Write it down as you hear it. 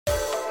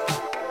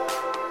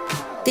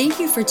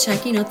Thank you for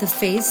checking out the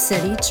Faith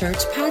City Church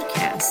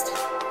podcast.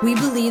 We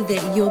believe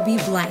that you'll be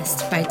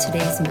blessed by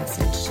today's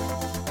message.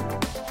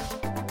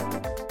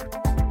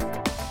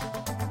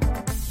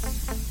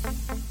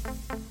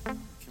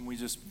 Can we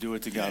just do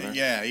it together?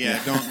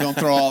 Yeah. Don't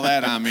throw all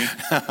that on me.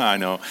 I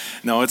know.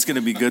 No, it's going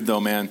to be good though,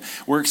 man.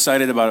 We're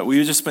excited about it.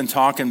 We've just been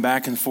talking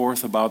back and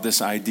forth about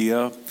this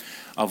idea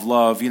of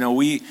love. You know,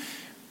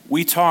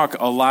 we talk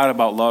a lot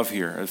about love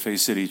here at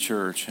Faith City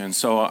Church. And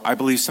so I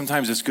believe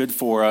sometimes it's good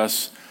for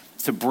us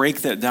to break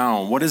that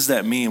down. What does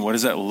that mean? What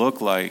does that look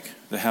like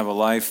to have a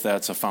life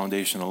that's a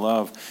foundation of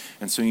love?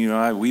 And so,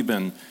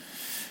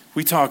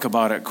 we talk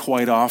about it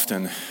quite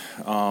often.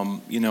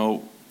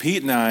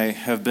 Pete and I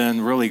have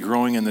been really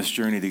growing in this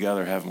journey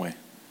together, haven't we?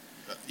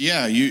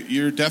 Yeah,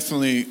 you're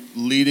definitely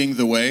leading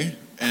the way,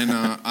 and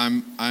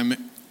I'm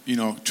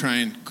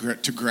trying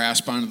to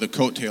grasp onto the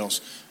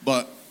coattails.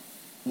 But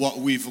what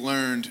we've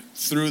learned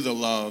through the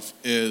love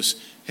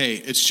is, hey,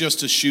 it's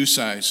just a shoe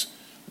size.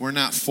 We're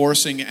not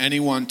forcing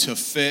anyone to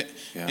fit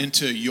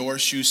into your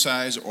shoe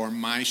size or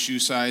my shoe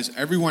size.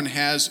 Everyone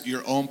has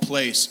your own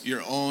place,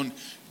 your own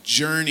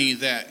journey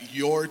that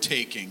you're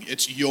taking.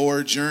 It's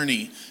your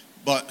journey.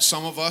 But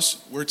some of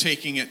us, we're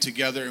taking it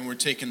together and we're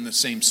taking the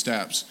same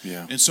steps.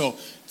 Yeah. And so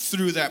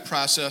through that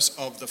process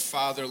of the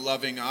Father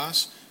loving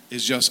us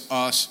is just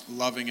us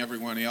loving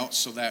everyone else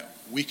so that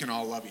we can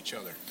all love each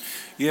other.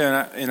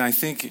 Yeah, and I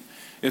think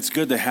it's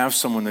good to have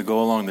someone to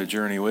go along the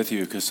journey with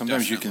you, because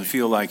sometimes you can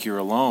feel like you're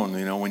alone,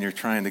 when you're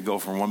trying to go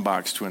from one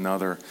box to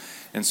another.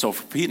 And so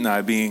for Pete and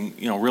I being,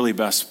 really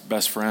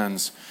best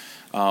friends,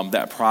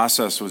 that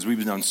process was,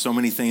 we've done so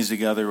many things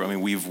together. I mean,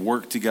 we've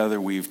worked together,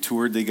 we've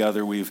toured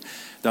together, we've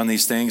done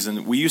these things.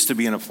 And we used to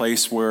be in a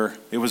place where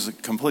it was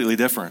completely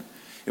different.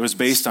 It was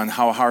based on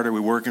how hard are we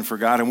working for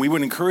God, and we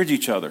would encourage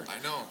each other.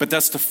 I know. But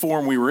that's the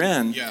form we were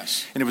in.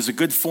 Yes. And it was a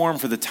good form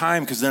for the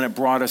time, because then it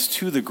brought us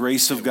to the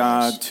grace of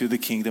God, to the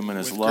kingdom and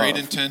His love. With great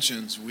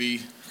intentions,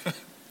 we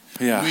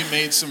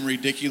made some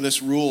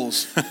ridiculous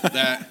rules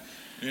that,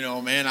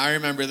 I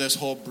remember this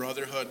whole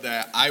brotherhood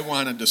that I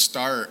wanted to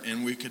start,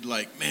 and we could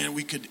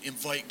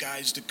invite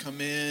guys to come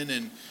in.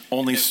 And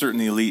only certain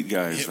elite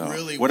guys, though.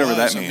 Really whatever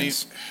was. that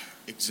means.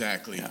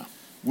 Exactly. Yeah.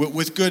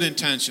 With good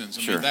intentions.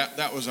 Sure.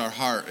 That was our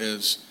heart.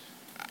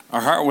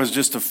 Our heart was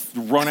just to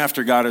run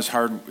after God as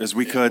hard as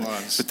we could,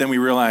 but then we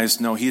realized,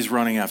 no, He's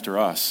running after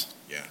us.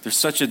 Yeah. There's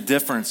such a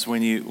difference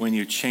when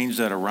you change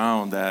that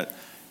around, that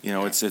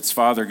it's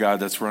Father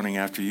God that's running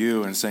after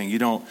you and saying you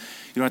don't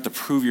have to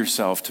prove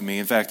yourself to me.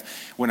 In fact,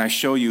 when I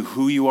show you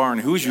who you are and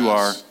whose you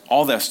are,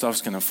 all that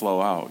stuff's going to flow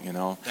out.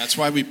 That's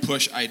why we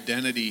push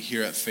identity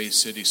here at Faith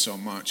City so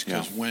much,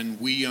 because when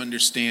we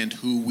understand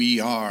who we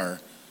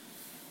are,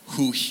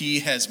 who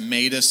He has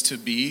made us to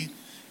be,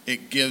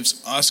 it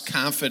gives us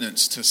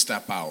confidence to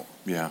step out.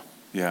 Yeah.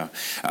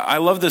 I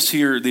love this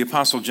here. The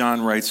Apostle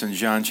John writes in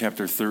John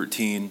chapter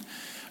 13,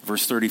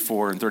 verse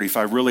 34 and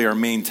 35, really our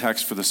main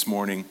text for this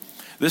morning.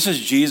 This is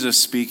Jesus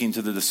speaking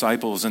to the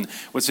disciples. And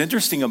what's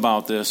interesting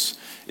about this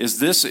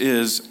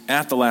is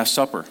at the Last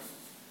Supper.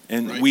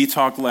 And we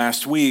talked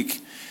last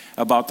week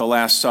about the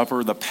Last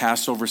Supper, the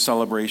Passover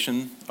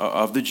celebration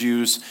of the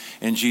Jews,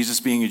 and Jesus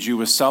being a Jew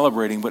was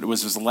celebrating, but it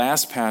was His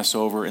last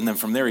Passover, and then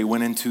from there He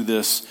went into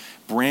this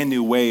brand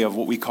new way of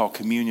what we call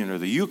communion or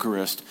the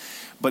Eucharist.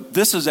 But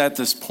this is at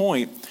this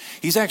point,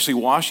 He's actually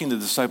washing the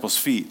disciples'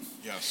 feet.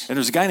 Yes. And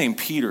there's a guy named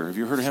Peter. Have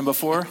you heard of him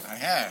before? I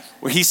have.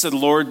 Where he said,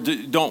 Lord,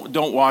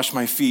 don't wash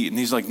my feet. And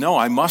He's like, no,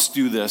 I must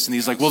do this. And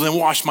He's like, well, then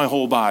wash my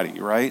whole body,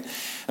 right?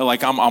 And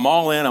like, I'm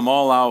all in, I'm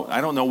all out.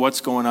 I don't know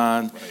what's going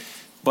on. Right.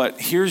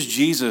 But here's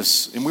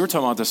Jesus, and we were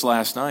talking about this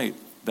last night,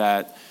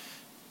 that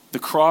the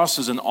cross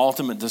is an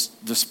ultimate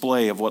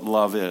display of what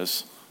love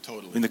is.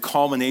 Totally. I mean, the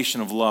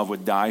culmination of love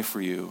would die for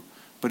you.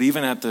 But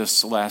even at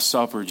this Last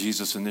Supper,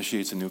 Jesus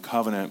initiates a new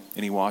covenant,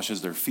 and He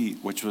washes their feet,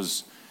 which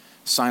was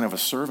a sign of a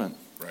servant.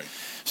 Right.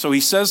 So He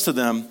says to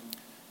them,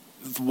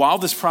 while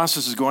this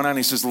process is going on,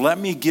 He says, let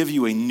me give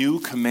you a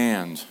new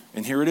command.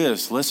 And here it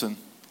is. Listen,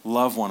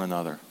 love one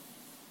another.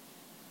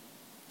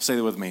 Say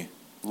that with me.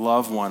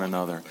 Love one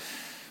another.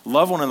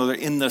 Love one another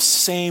in the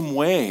same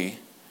way,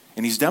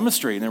 and He's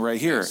demonstrating it right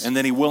here, yes. And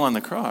then He will on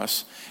the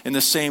cross. In the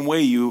same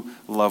way you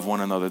love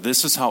one another.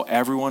 This is how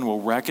everyone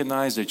will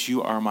recognize that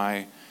you are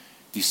my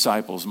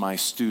disciples, my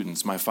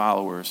students, my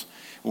followers,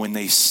 when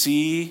they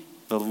see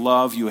the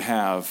love you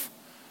have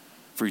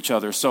for each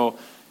other. So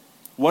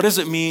what does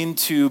it mean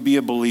to be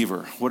a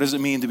believer? What does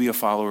it mean to be a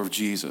follower of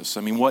Jesus?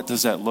 I mean, what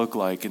does that look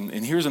like? And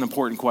here's an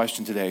important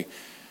question today.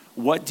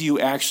 What do you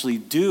actually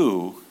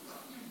do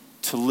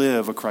to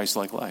live a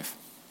Christ-like life?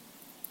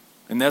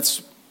 And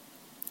that's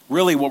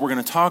really what we're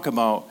going to talk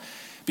about,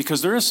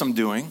 because there is some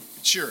doing.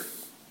 Sure.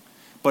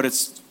 But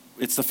it's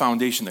the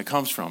foundation that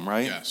comes from,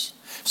 right? Yes.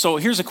 So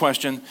here's a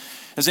question.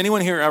 Has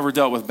anyone here ever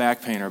dealt with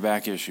back pain or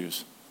back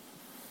issues?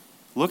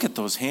 Look at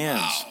those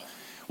hands. Wow.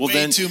 Well,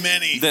 Way too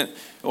many.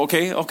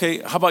 Okay.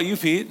 How about you,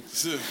 Pete?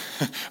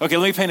 Okay,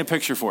 let me paint a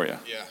picture for you.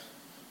 Yeah.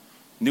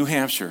 New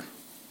Hampshire.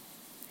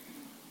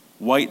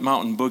 White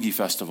Mountain Boogie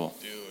Festival.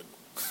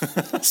 Dude.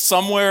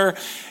 somewhere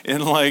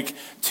in like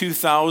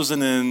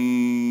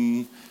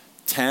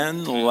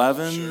 2010,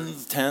 11, sure.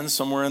 10,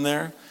 somewhere in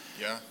there.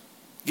 Yeah.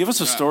 Give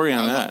us a story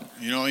on that.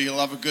 You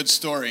love a good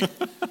story,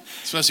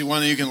 especially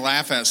one that you can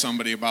laugh at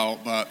somebody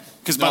about. But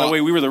because, by the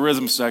way, we were the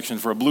rhythm section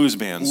for a blues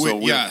band.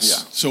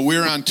 So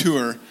we're on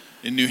tour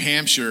in New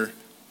Hampshire,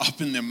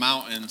 up in the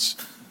mountains.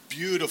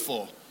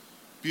 Beautiful.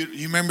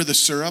 You remember the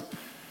syrup?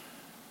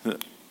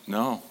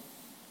 No.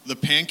 The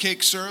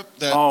pancake syrup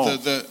that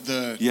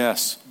the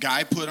yes.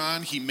 guy put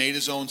on. He made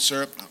his own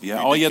syrup.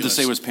 Yeah, all you had to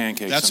say was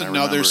pancakes. That's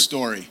another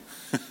story.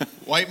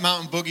 White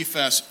Mountain Boogie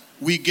Fest.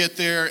 We get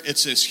there.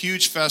 It's this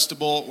huge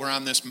festival. We're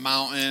on this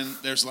mountain.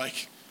 There's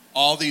like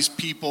all these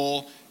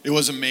people. It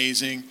was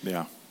amazing.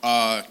 Yeah.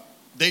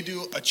 They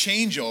do a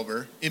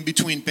changeover in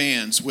between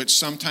bands, which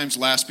sometimes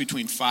lasts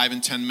between 5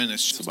 and 10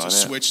 minutes just to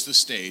switch the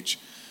stage.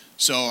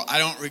 So I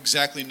don't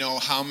exactly know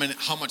how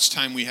much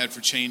time we had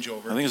for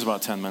changeover. I think it's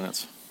about 10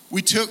 minutes.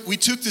 We took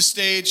the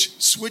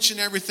stage, switching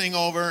everything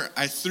over.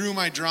 I threw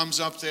my drums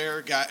up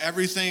there, got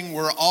everything.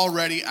 We're all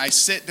ready. I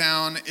sit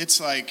down.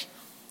 It's like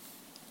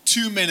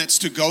 2 minutes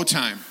to go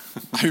time.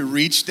 I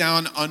reach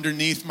down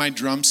underneath my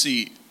drum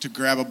seat to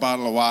grab a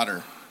bottle of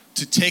water,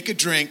 to take a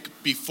drink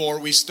before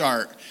we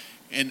start.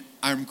 And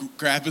I'm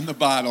grabbing the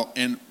bottle,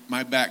 and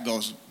my back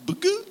goes,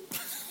 "Buku."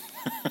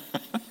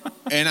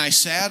 And I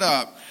sat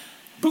up.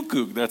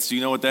 Buku,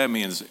 you know what that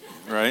means,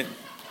 right?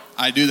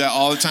 I do that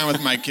all the time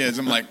with my kids.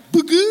 I'm like,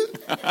 "Buku."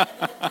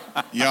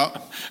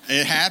 Yep,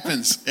 it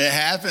happens.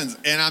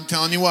 And I'm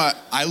telling you what,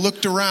 I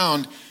looked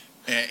around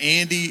at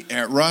Andy,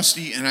 at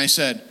Rusty, and I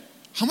said,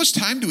 "How much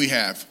time do we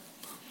have?"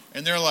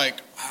 And they're like,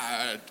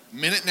 "A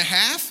minute and a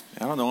half?"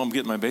 I don't know. I'm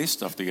getting my bass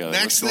stuff together.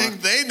 Next thing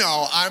they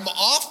know, I'm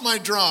off my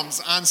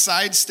drums on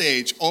side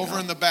stage over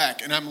in the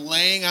back, and I'm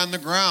laying on the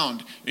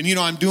ground. And,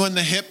 I'm doing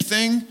the hip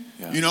thing,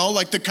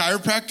 like the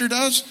chiropractor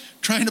does,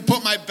 trying to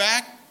put my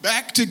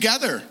back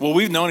together. Well,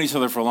 we've known each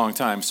other for a long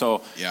time.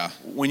 So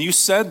when you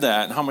said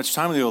that and how much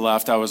time they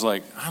left, I was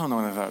like, I don't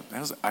know.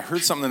 And I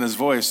heard something in his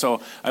voice. So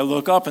I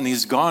look up, and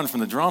he's gone from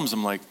the drums.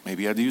 I'm like,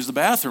 maybe I had to use the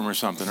bathroom or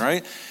something,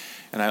 right?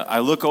 And I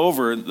look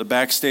over the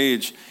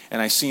backstage,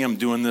 and I see him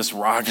doing this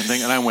rocking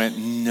thing, and I went,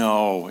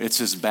 no, it's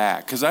his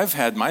back. Because I've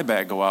had my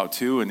back go out,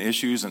 too, and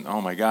issues, and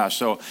oh, my gosh.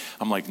 So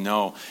I'm like,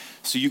 no.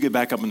 So you get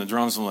back up in the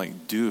drums, and I'm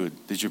like,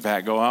 dude, did your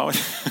back go out?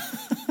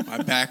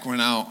 My back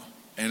went out,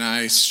 and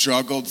I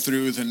struggled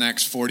through the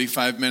next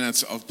 45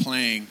 minutes of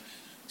playing,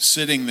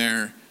 sitting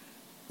there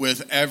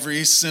with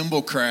every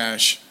cymbal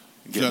crash,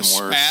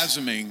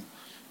 spasming,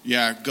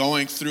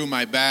 going through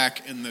my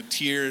back, and the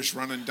tears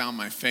running down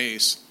my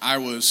face.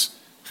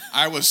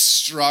 I was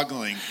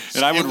struggling.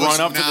 And I would run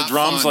up to the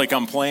drums like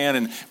I'm playing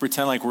and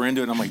pretend like we're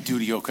into it. And I'm like,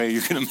 dude, are you okay?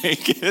 You're going to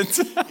make it.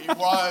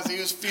 He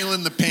was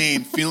feeling the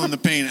pain.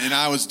 And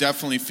I was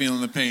definitely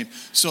feeling the pain.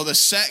 So the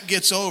set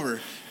gets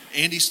over.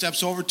 Andy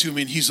steps over to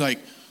me, and he's like,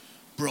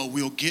 bro,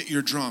 we'll get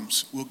your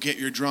drums.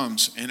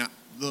 And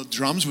the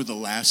drums were the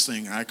last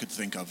thing I could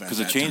think of at that time.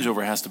 Because the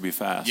changeover has to be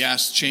fast.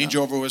 Yes,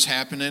 changeover was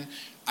happening.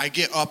 I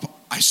get up,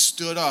 I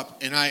stood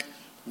up, and I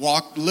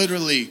walked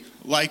literally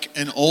like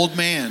an old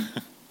man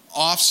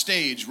off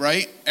stage,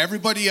 right?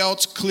 Everybody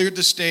else cleared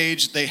the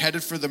stage. They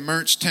headed for the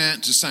merch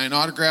tent to sign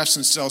autographs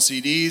and sell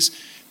CDs,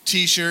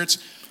 T-shirts,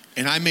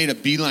 and I made a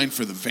beeline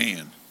for the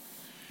van.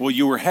 Well,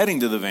 you were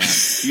heading to the van.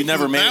 You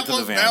never made it to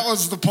the van. That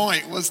was the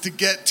point, was to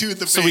get to the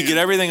van. So we get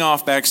everything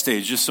off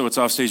backstage, just so it's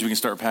off stage, we can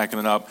start packing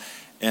it up.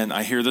 And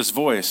I hear this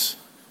voice.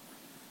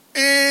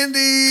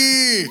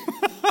 Andy!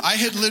 I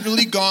had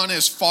literally gone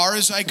as far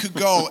as I could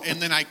go, and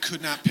then I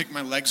could not pick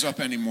my legs up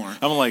anymore.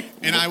 I'm like,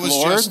 and I was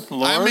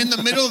Lord? I'm in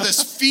the middle of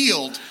this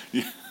field,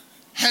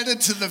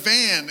 headed to the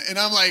van, and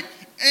I'm like,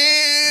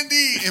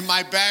 Andy! And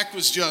my back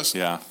was just,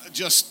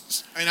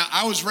 and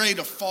I was ready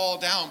to fall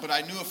down, but I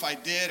knew if I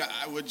did,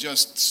 I would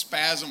just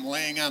spasm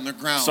laying on the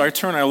ground. So I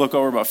turn, I look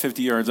over about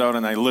 50 yards out,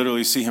 and I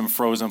literally see him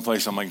frozen in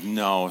place. I'm like,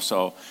 no.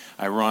 So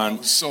I run. It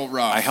was so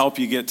rough. I help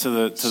you get to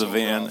the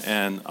van, rough.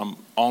 And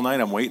all night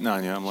I'm waiting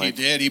on you. I'm like,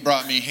 he did. He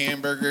brought me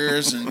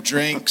hamburgers and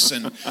drinks,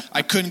 and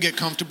I couldn't get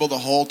comfortable the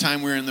whole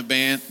time we were in the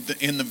van.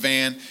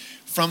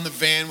 From the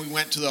van, we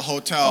went to the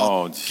hotel.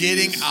 Oh,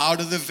 getting out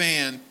of the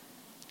van,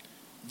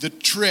 the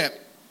trip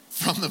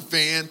from the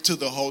van to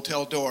the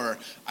hotel door,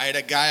 I had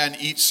a guy on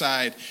each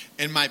side,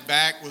 and my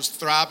back was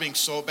throbbing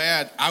so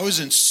bad. I was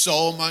in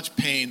so much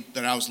pain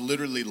that I was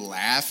literally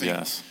laughing.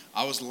 Yes.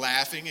 I was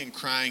laughing and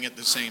crying at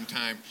the same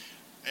time.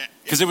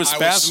 Because it was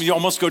spasm. You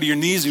almost go to your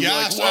knees and you're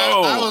like,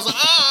 whoa. I was,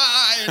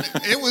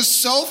 and it was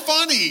so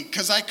funny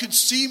because I could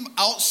see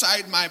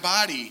outside my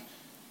body,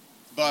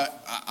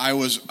 but I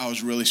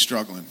was really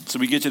struggling. So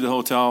we get you to the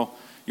hotel.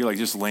 You're like,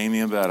 just lay me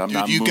in bed. I'm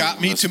not moving. You got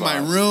me to my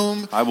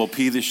room. I will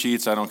pee the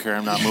sheets. I don't care.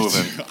 I'm not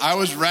moving. I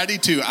was ready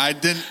to. I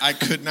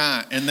could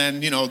not. And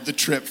then, the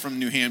trip from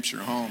New Hampshire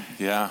home.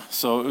 Yeah.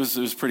 So it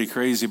was pretty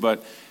crazy.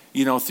 But,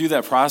 through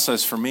that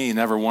process for me,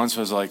 never once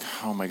was like,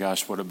 oh my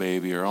gosh, what a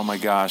baby. Or, oh my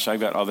gosh, I've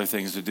got other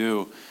things to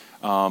do.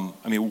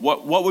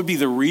 What would be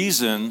the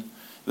reason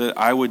that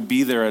I would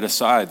be there at his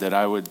side, that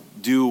I would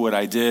do what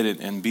I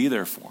did and be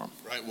there for him?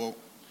 Right. Well,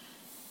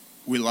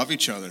 we love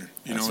each other.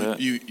 That's it.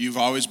 You've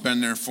always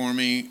been there for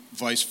me,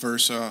 vice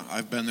versa.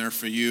 I've been there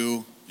for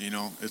you.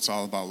 It's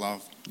all about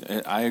love.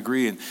 I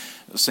agree. And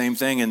the same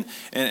thing. And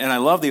I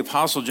love the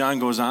Apostle John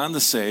goes on to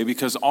say,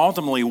 because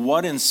ultimately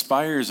what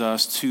inspires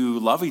us to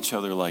love each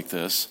other like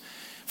this?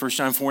 1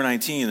 John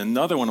 4:19,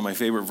 another one of my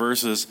favorite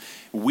verses,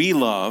 we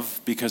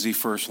love because he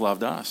first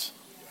loved us.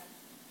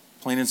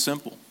 Plain and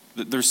simple.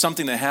 There's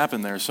something that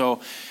happened there.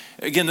 So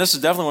again, this is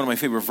definitely one of my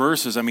favorite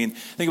verses. I mean,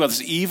 think about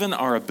this. Even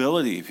our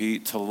ability,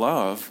 Pete, to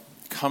love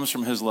comes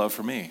from his love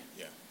for me.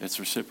 Yeah. It's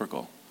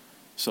reciprocal.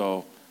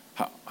 So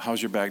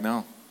how's your back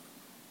now?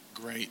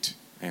 Great.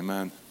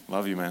 Amen.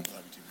 Love you, man.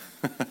 Love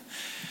you too,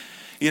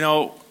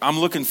 man. I'm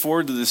looking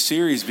forward to this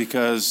series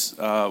because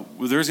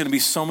there's going to be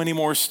so many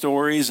more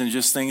stories and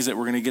just things that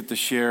we're going to get to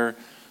share.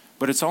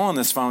 But it's all on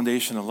this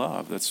foundation of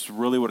love. That's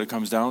really what it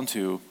comes down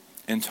to.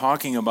 And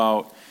talking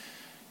about,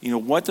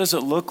 what does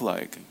it look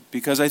like?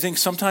 Because I think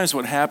sometimes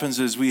what happens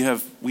is we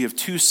have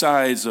two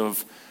sides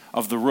of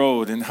the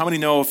road. And how many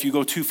know if you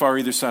go too far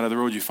either side of the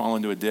road, you fall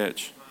into a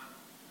ditch?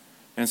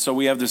 And so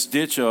we have this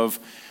ditch of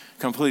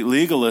complete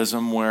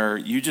legalism where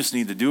you just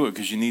need to do it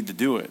because you need to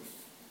do it.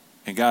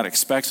 And God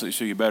expects it,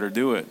 so you better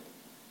do it.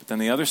 But then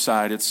the other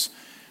side,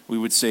 we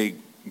would say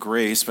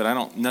grace, but I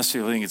don't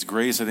necessarily think it's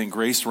grace. I think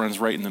grace runs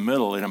right in the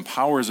middle. It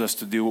empowers us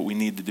to do what we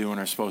need to do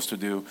and are supposed to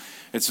do.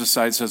 It's the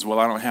side that says, well,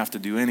 I don't have to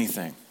do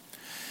anything.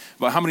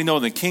 But how many know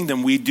in the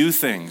kingdom we do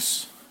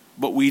things,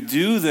 but we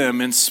do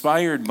them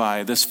inspired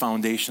by this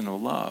foundation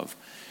of love?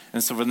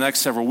 And so for the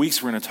next several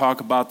weeks, we're going to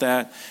talk about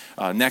that.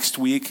 Next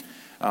week,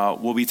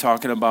 we'll be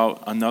talking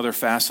about another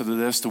facet of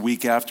this, the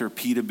week after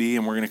P2B,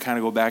 and we're going to kind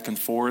of go back and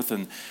forth.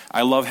 And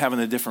I love having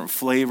the different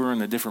flavor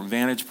and the different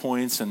vantage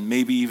points, and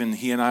maybe even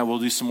he and I will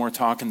do some more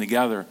talking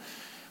together.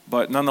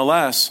 But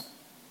nonetheless,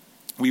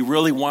 we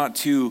really want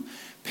to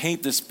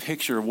paint this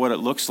picture of what it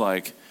looks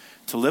like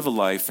to live a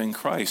life in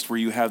Christ, where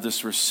you have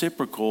this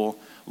reciprocal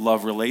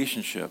love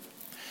relationship.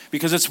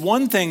 Because it's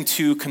one thing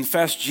to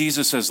confess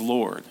Jesus as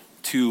Lord,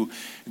 to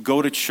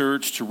go to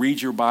church, to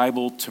read your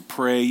Bible, to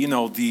pray,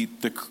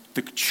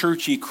 the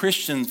churchy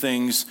Christian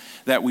things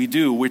that we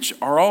do, which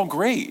are all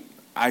great.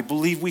 I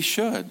believe we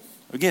should.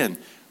 Again,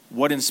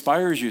 what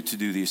inspires you to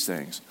do these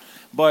things?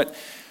 But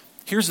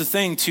here's the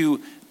thing,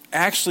 to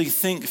actually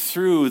think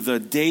through the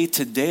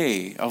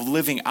day-to-day of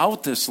living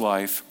out this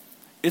life,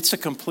 it's a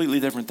completely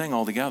different thing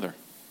altogether.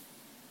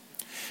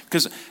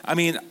 Because, I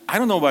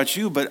don't know about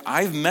you, but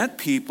I've met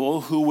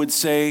people who would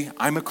say,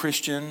 I'm a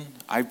Christian,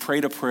 I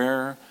prayed a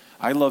prayer,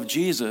 I love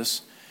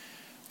Jesus.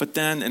 But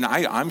then, and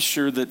I'm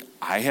sure that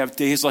I have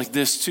days like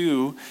this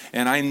too,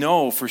 and I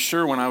know for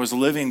sure when I was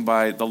living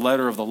by the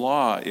letter of the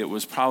law, it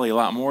was probably a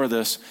lot more of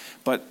this,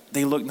 but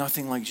they look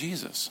nothing like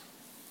Jesus.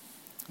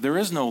 There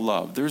is no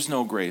love, there's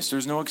no grace,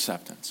 there's no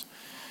acceptance.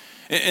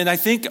 And I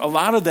think a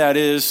lot of that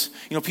is,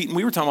 Pete, and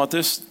we were talking about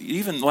this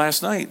even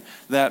last night,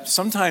 that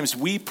sometimes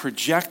we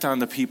project on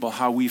the people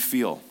how we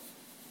feel.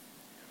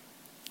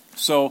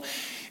 So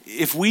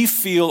if we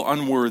feel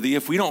unworthy,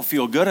 if we don't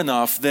feel good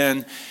enough,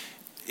 then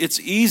it's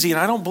easy, and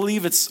I don't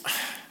believe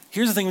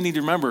here's the thing we need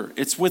to remember,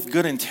 it's with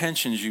good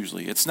intentions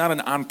usually. It's not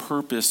an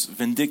on-purpose,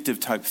 vindictive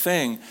type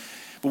thing,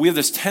 but we have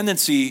this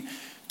tendency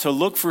to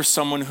look for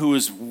someone who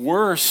is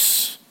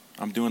worse,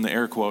 I'm doing the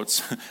air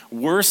quotes,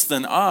 worse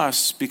than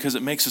us because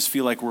it makes us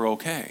feel like we're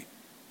okay.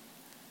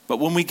 But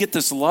when we get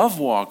this love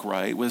walk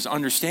right, with this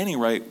understanding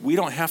right, we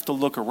don't have to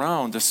look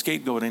around to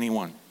scapegoat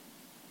anyone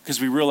because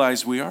we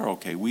realize we are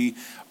okay, we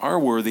are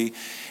worthy,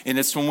 and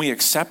it's when we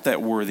accept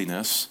that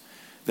worthiness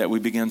that we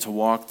begin to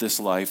walk this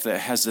life that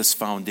has this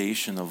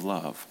foundation of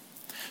love.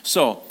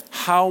 So,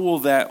 how will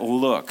that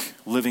look,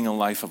 living a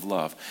life of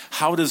love?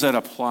 How does that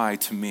apply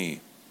to me?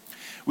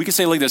 We could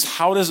say it like this,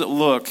 how does it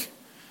look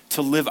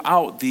to live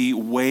out the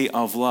way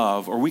of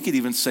love? Or we could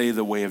even say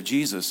the way of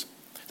Jesus.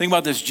 Think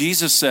about this,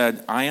 Jesus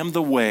said, I am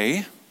the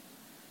way,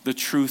 the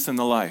truth, and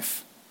the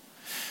life.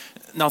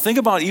 Now think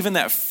about even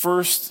that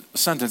first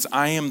sentence,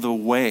 I am the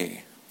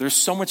way. There's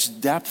so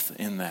much depth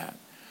in that.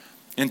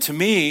 And to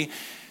me,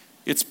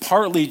 it's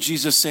partly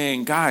Jesus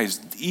saying, guys,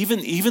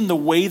 even the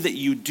way that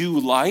you do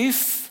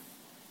life,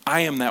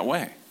 I am that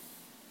way.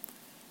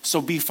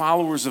 So be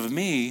followers of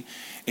me,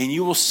 and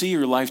you will see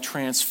your life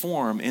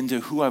transform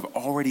into who I've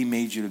already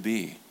made you to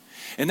be.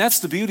 And that's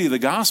the beauty of the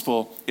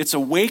gospel. It's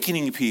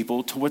awakening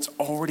people to what's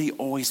already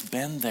always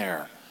been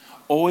there,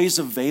 always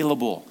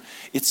available.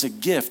 It's a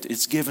gift.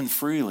 It's given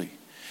freely.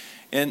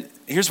 And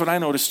here's what I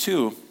noticed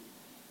too.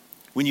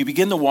 When you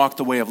begin to walk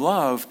the way of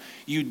love,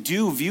 you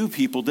do view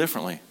people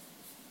differently.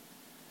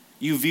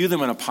 You view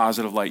them in a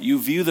positive light. You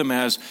view them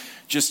as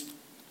just,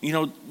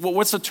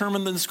 what's the term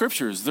in the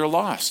scriptures? They're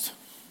lost.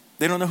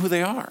 They don't know who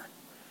they are.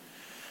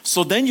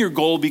 So then your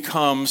goal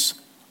becomes,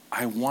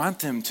 I want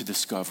them to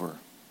discover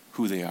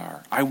who they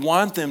are. I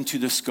want them to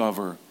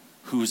discover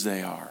whose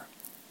they are.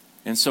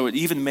 And so it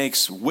even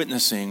makes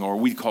witnessing, or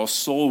we call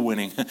soul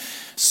winning,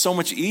 so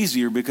much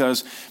easier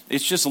because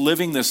it's just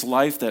living this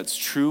life that's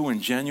true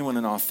and genuine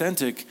and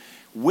authentic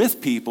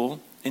with people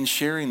and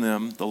sharing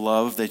them the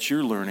love that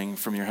you're learning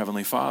from your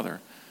Heavenly Father.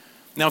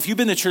 Now, if you've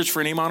been to church for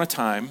any amount of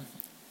time,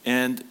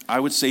 and I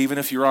would say even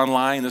if you're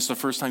online, this is the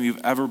first time you've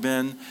ever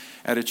been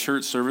at a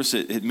church service,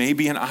 it may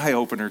be an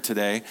eye-opener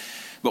today,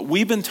 but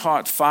we've been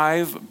taught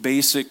 5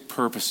 basic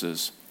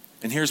purposes,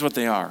 and here's what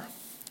they are.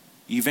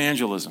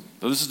 Evangelism.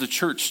 So this is the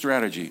church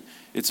strategy.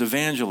 It's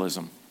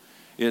evangelism.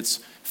 It's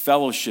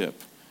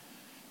fellowship.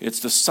 It's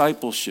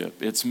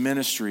discipleship. It's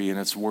ministry, and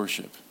it's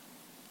worship.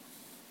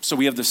 So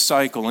we have this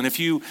cycle, and if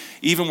you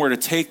even were to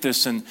take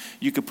this and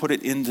you could put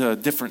it into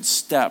different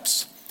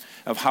steps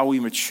of how we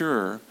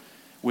mature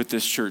with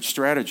this church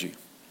strategy.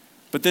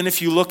 But then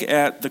if you look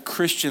at the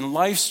Christian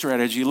life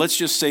strategy, let's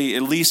just say,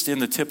 at least in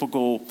the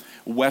typical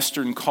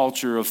Western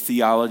culture of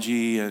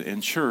theology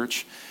and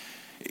church,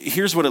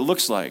 here's what it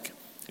looks like.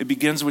 It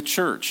begins with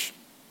church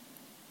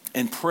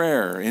and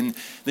prayer, and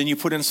then you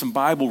put in some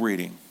Bible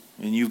reading,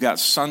 and you've got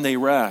Sunday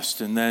rest,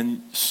 and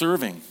then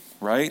serving,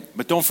 right?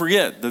 But don't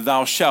forget the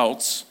thou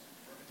shalts.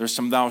 There's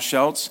some thou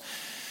shalts.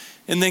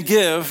 And then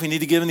give. We need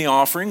to give in the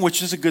offering,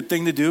 which is a good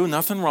thing to do.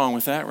 Nothing wrong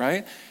with that,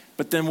 right?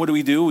 But then what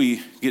do?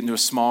 We get into a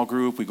small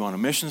group. We go on a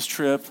missions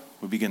trip.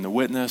 We begin to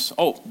witness.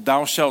 Oh,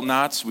 thou shalt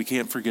nots. We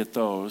can't forget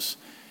those.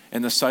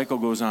 And the cycle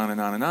goes on and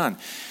on and on.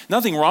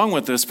 Nothing wrong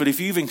with this, but if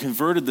you even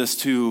converted this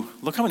to,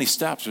 look how many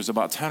steps. There's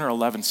about 10 or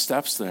 11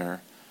 steps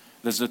there.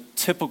 There's a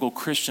typical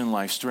Christian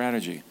life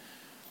strategy.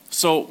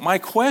 So my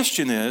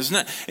question is,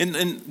 I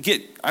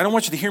don't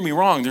want you to hear me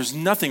wrong. There's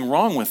nothing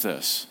wrong with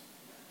this.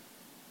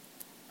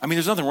 I mean,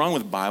 there's nothing wrong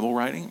with Bible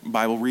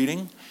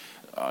reading,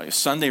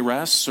 Sunday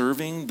rest,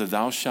 serving, the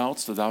thou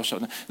shalts, the thou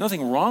shalt.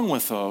 Nothing wrong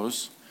with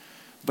those.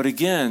 But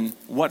again,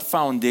 what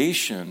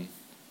foundation,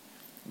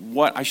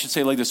 what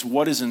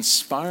is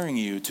inspiring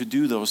you to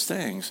do those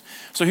things?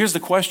 So here's the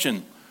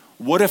question.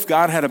 What if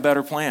God had a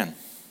better plan?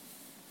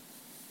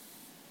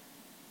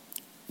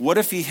 What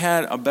if he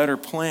had a better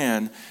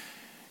plan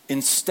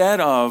instead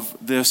of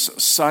this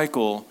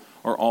cycle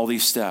or all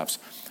these steps?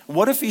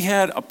 What if he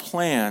had a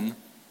plan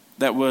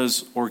that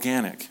was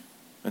organic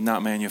and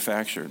not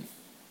manufactured?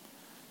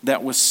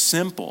 That was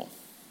simple,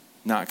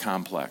 not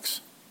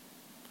complex?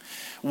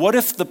 What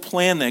if the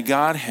plan that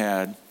God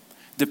had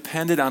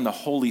depended on the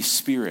Holy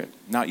Spirit,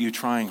 not you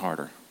trying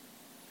harder?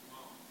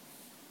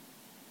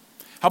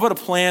 How about a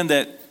plan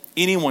that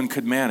anyone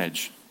could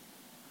manage?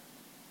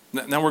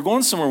 Now we're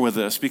going somewhere with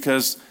this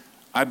because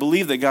I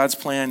believe that God's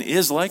plan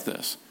is like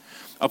this.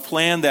 A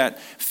plan that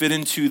fit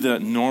into the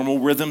normal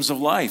rhythms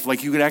of life.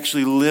 Like you could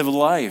actually live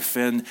life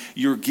and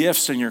your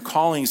gifts and your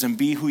callings and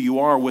be who you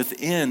are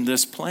within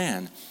this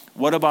plan.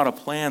 What about a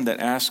plan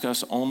that asks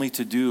us only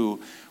to do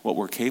what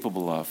we're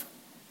capable of?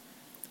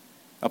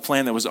 A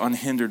plan that was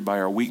unhindered by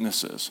our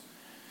weaknesses.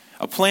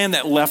 A plan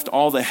that left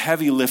all the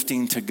heavy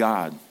lifting to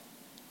God.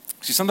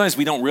 See, sometimes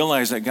we don't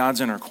realize that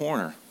God's in our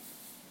corner.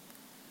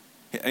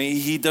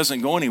 He doesn't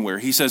go anywhere.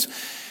 He says,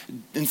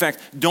 in fact,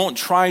 don't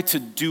try to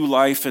do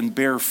life and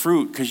bear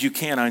fruit because you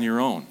can't on your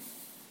own.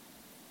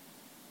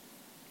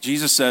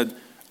 Jesus said,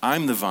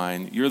 I'm the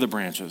vine, you're the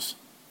branches.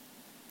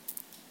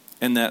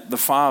 And that the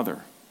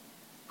Father,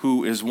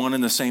 who is one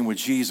and the same with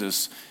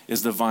Jesus,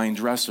 is the vine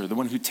dresser, the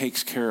one who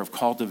takes care of,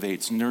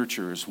 cultivates,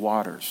 nurtures,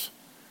 waters.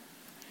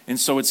 And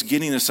so it's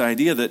getting this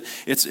idea that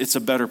it's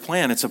a better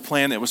plan. It's a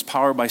plan that was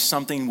powered by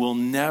something we'll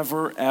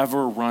never,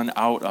 ever run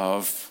out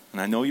of. And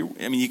I know you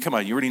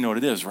already know what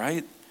it is,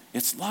 right?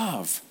 It's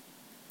love.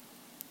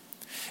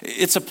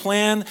 It's a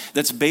plan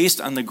that's based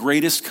on the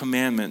greatest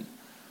commandment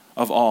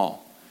of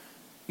all.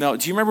 Now,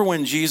 do you remember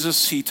when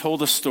Jesus, he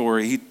told a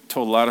story? He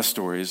told a lot of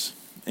stories.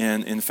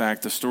 And in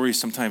fact, the stories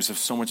sometimes have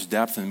so much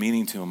depth and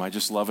meaning to them. I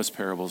just love his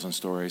parables and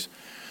stories.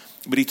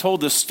 But he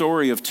told this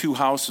story of 2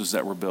 houses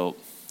that were built.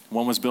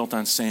 One was built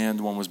on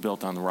sand, one was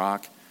built on the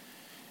rock.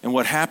 And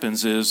what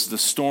happens is the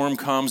storm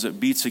comes,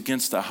 it beats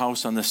against the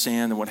house on the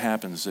sand, and what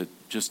happens? It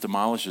just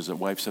demolishes it,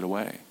 wipes it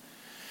away.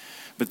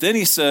 But then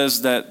he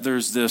says that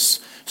there's this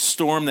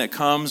storm that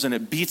comes and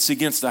it beats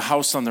against the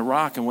house on the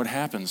rock, and what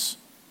happens?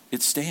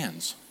 It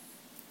stands.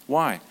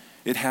 Why?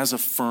 It has a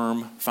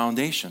firm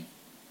foundation.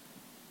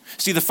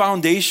 See, the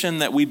foundation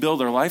that we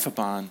build our life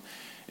upon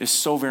is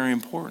so very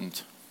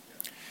important.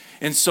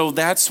 And so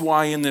that's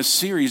why in this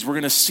series we're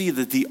going to see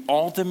that the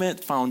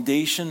ultimate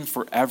foundation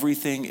for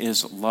everything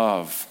is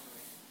love.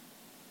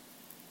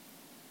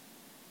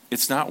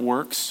 It's not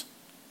works.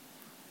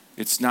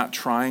 It's not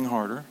trying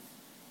harder.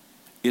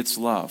 It's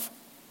love.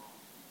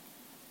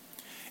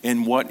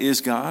 And what is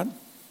God?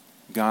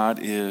 God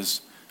is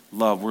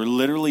love. We're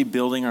literally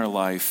building our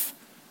life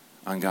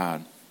on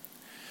God.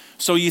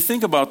 So you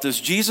think about this,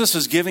 Jesus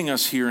is giving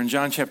us here in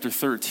John chapter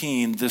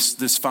 13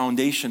 this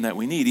foundation that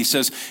we need. He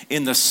says,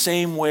 in the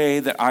same way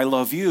that I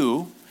love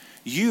you,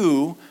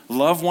 you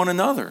love one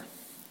another.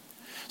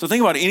 So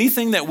think about it.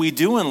 Anything that we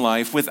do in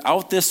life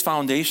without this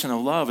foundation of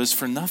love is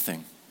for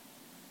nothing.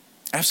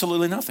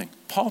 Absolutely nothing.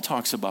 Paul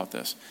talks about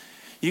this.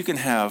 You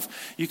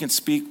can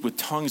speak with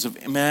tongues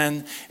of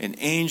men and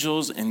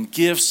angels and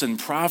gifts and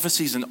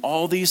prophecies and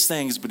all these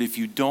things, but if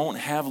you don't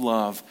have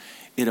love,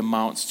 it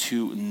amounts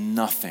to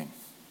nothing.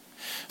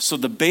 So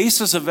the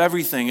basis of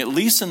everything, at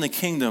least in the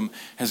kingdom,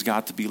 has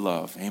got to be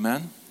love.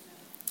 Amen?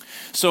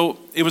 So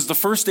it was the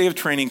first day of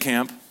training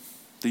camp.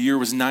 The year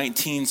was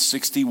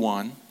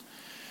 1961.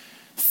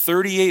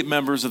 38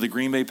 members of the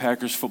Green Bay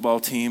Packers football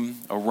team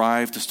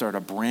arrived to start a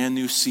brand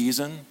new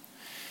season.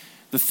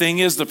 The thing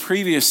is, the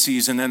previous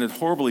season ended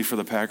horribly for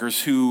the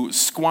Packers, who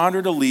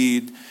squandered a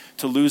lead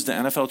to lose the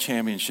NFL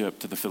championship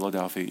to the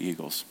Philadelphia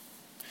Eagles.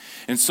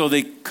 And so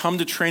they come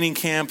to training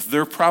camp.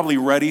 They're probably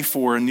ready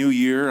for a new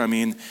year. I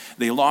mean,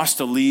 they lost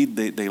a lead.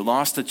 They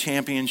lost a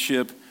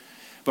championship.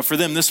 But for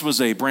them, this was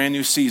a brand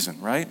new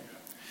season, right?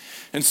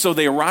 And so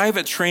they arrive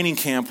at training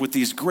camp with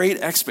these great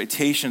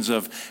expectations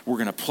of, we're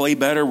going to play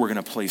better, we're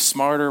going to play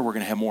smarter, we're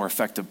going to have more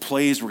effective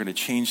plays, we're going to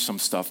change some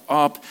stuff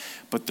up.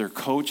 But their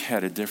coach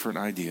had a different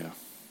idea.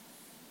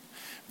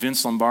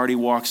 Vince Lombardi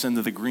walks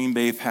into the Green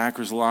Bay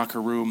Packers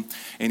locker room,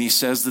 and he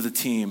says to the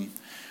team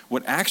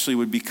what actually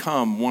would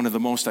become one of the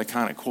most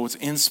iconic quotes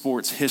in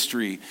sports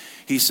history.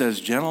 He says,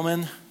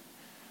 "Gentlemen,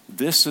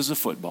 this is a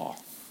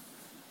football."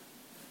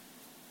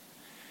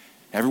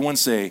 Everyone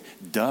say,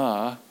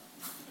 "Duh."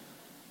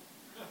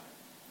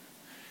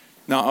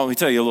 Now, let me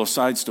tell you a little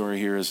side story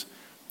here is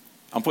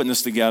I'm putting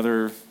this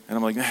together, and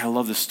I'm like, "Man, I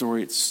love this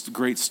story. It's a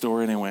great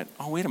story." And I went,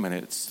 "Oh, wait a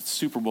minute. It's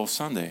Super Bowl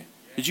Sunday."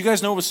 Did you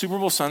guys know it was Super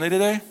Bowl Sunday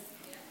today?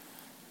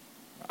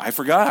 I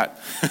forgot.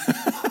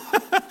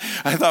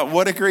 I thought,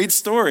 what a great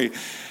story.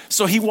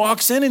 So he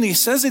walks in and he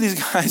says to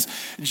these guys,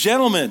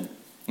 "Gentlemen,"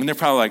 and they're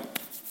probably like,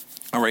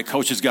 "All right,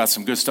 coach has got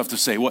some good stuff to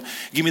say. What?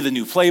 Give me the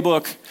new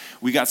playbook.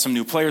 We got some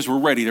new players. We're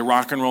ready to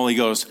rock and roll." He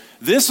goes,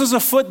 "This is a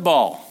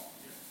football."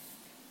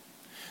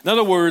 In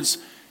other words,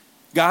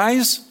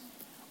 guys,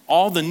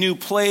 all the new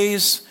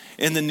plays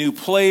and the new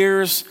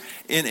players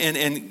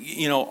and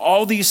you know,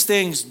 all these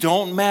things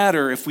don't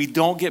matter if we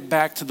don't get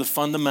back to the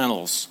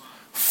fundamentals.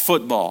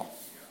 Football.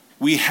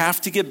 We have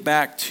to get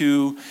back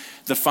to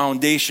the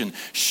foundation.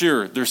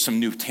 Sure, there's some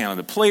new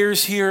talented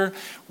players here.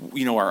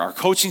 You know, our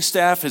coaching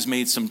staff has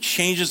made some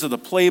changes to the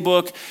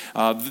playbook.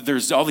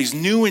 There's all these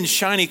new and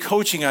shiny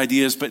coaching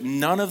ideas, but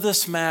none of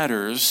this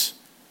matters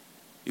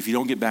if you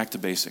don't get back to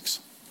basics.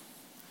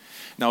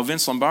 Now,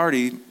 Vince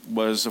Lombardi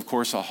was, of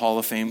course, a Hall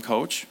of Fame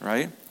coach,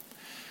 right?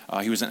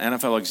 He was an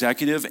NFL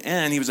executive,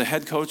 and he was a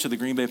head coach of the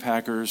Green Bay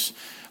Packers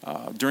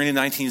during the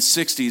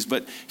 1960s,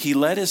 but he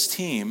led his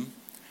team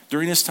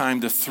during his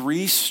time to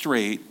 3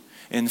 straight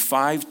and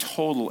 5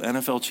 total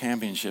NFL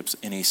championships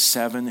in a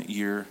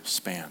 7-year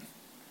span.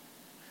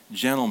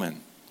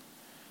 Gentlemen,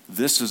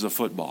 this is a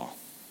football.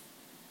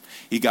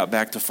 He got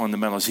back to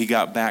fundamentals. He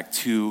got back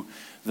to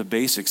the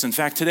basics. In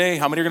fact, today,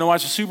 how many are going to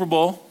watch the Super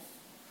Bowl?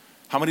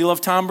 How many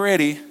love Tom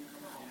Brady?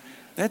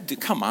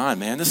 Come on,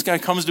 man. This guy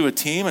comes to a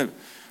team and,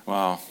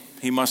 wow,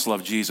 he must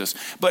love Jesus.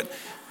 But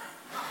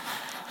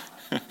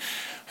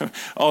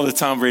all the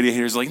Tom Brady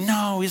haters are like,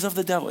 no, he's of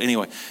the devil.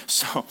 Anyway,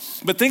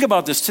 but think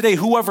about this. Today,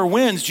 whoever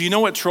wins, do you know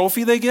what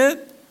trophy they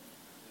get?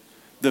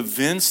 The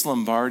Vince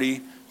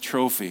Lombardi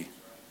trophy.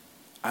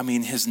 I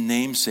mean, his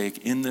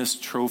namesake in this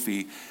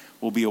trophy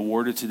will be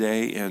awarded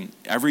today and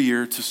every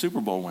year to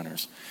Super Bowl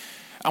winners.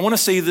 I want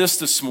to say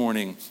this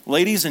morning.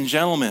 Ladies and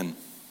gentlemen,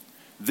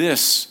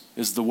 this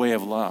is the way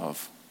of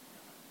love.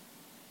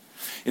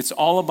 It's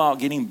all about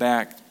getting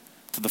back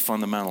to the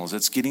fundamentals.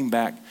 It's getting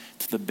back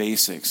to the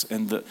basics.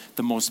 And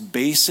the most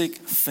basic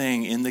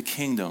thing in the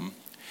kingdom,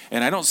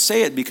 and I don't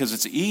say it because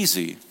it's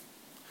easy,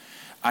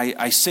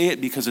 I say it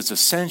because it's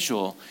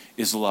essential,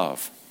 is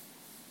love.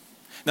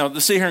 Now,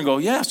 to sit here and go,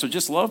 yeah, so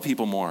just love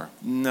people more.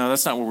 No,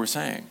 that's not what we're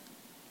saying.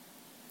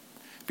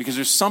 Because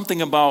there's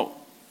something about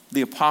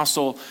the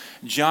Apostle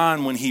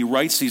John when he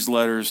writes these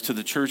letters to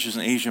the churches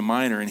in Asia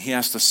Minor, and he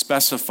has to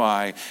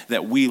specify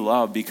that we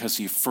love because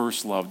he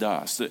first loved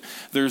us.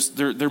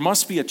 There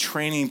must be a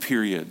training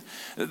period.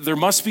 There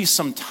must be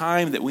some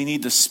time that we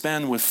need to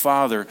spend with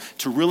Father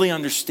to really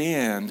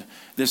understand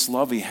this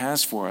love he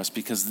has for us,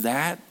 because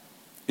that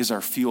is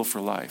our fuel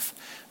for life.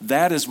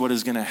 That is what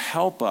is going to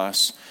help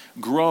us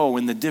grow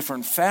in the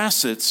different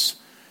facets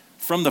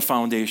from the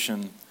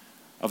foundation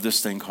of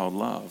this thing called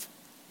love.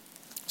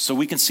 So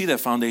we can see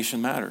that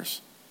foundation matters.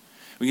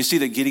 We can see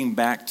that getting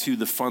back to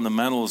the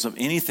fundamentals of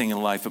anything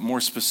in life, but more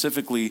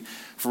specifically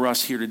for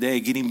us here today,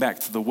 getting back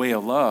to the way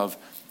of love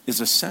is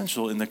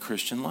essential in the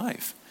Christian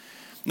life.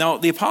 Now,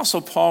 the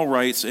Apostle Paul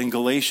writes in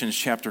Galatians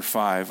chapter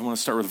 5, I'm going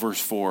to start with verse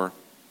 4.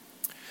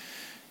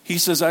 He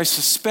says, "I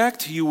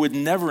suspect you would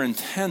never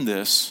intend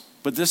this,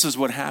 but this is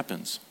what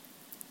happens.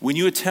 When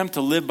you attempt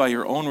to live by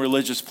your own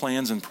religious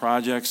plans and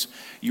projects,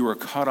 you are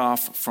cut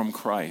off from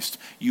Christ.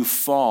 You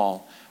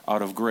fall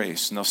out of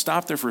grace." Now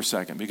stop there for a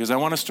second, because I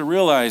want us to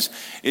realize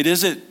it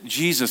isn't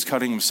Jesus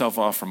cutting himself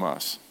off from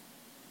us.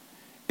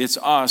 It's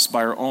us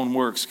by our own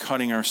works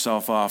cutting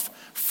ourselves off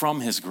from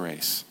his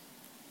grace.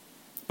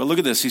 But look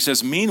at this. He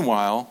says,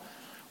 "Meanwhile,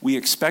 we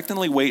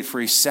expectantly wait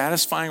for a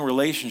satisfying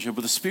relationship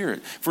with the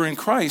Spirit. For in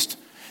Christ,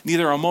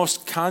 neither our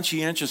most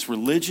conscientious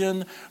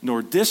religion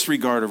nor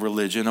disregard of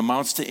religion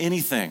amounts to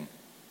anything."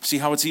 See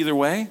how it's either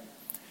way?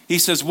 He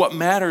says what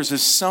matters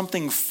is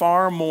something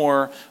far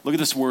more, look at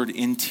this word,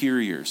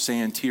 interior. Say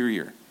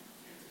interior.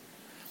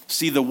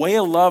 See, the way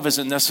of love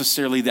isn't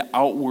necessarily the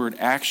outward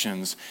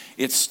actions.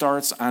 It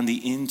starts on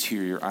the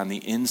interior, on the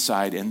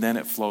inside, and then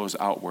it flows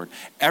outward.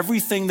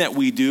 Everything that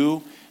we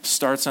do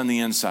starts on the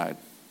inside.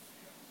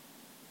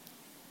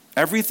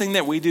 Everything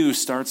that we do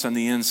starts on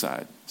the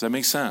inside. Does that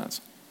make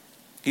sense?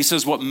 He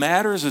says what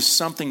matters is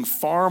something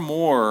far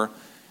more,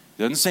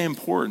 he doesn't say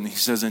important, he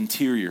says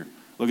interior.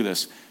 Look at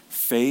this.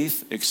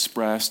 Faith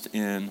expressed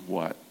in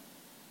what?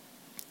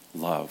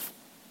 Love.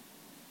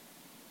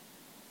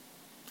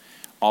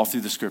 All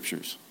through the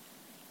scriptures.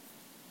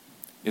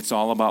 It's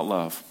all about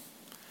love.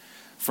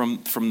 From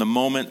the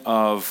moment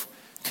of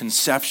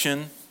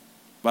conception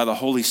by the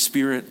Holy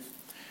Spirit,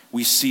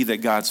 we see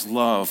that God's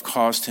love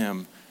caused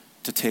him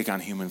to take on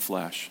human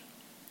flesh.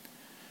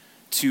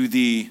 To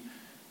the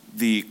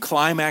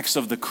climax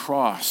of the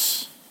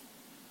cross,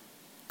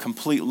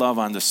 complete love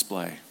on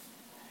display.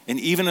 And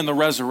even in the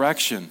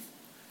resurrection,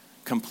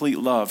 complete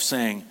love,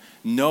 saying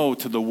no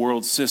to the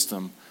world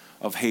system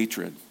of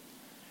hatred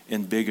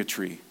and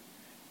bigotry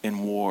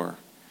and war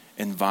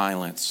and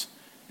violence.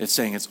 It's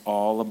saying it's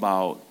all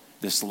about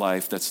this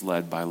life that's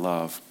led by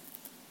love.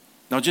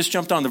 Now just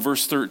jump down to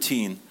verse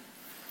 13.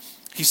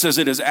 He says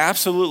it is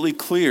absolutely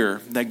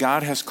clear that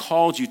God has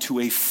called you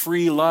to a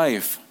free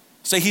life.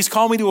 Say, he's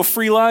called me to a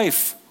free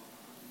life.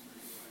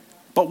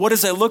 But what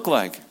does that look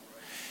like?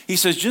 He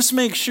says, just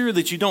make sure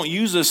that you don't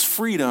use this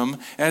freedom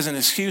as an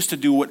excuse to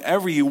do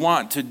whatever you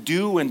want to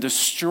do and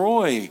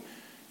destroy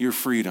your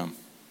freedom.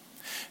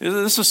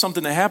 This is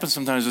something that happens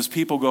sometimes as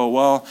people go,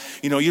 well,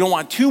 you don't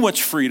want too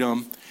much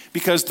freedom,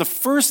 because the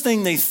first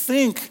thing they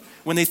think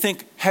when they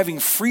think having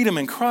freedom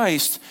in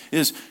Christ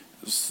is,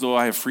 so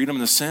I have freedom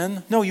to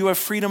sin? No, you have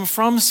freedom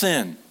from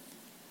sin.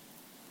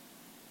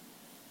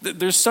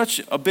 There's such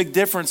a big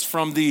difference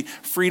from the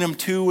freedom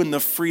to and the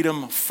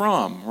freedom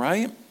from,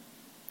 right?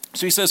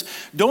 So he says,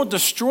 don't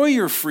destroy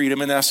your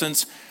freedom, in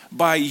essence,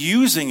 by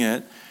using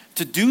it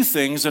to do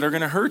things that are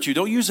going to hurt you.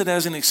 Don't use it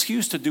as an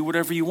excuse to do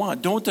whatever you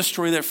want. Don't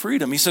destroy that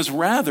freedom. He says,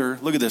 rather,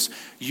 look at this,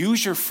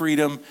 use your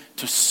freedom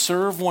to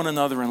serve one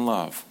another in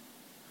love.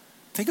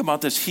 Think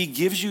about this. He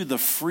gives you the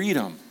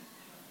freedom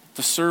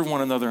to serve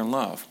one another in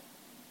love.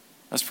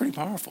 That's pretty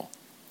powerful.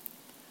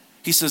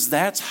 He says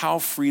that's how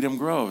freedom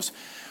grows.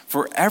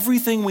 For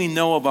everything we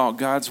know about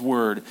God's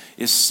word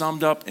is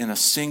summed up in a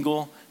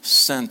single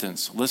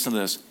sentence. Listen to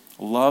this.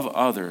 Love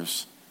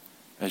others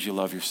as you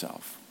love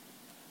yourself.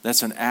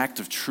 That's an act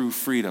of true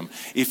freedom.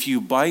 If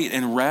you bite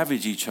and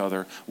ravage each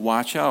other,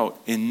 watch out.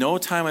 In no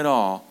time at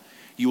all,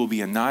 you will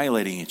be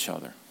annihilating each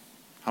other.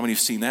 How many have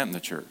seen that in the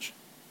church?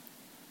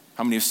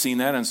 How many have seen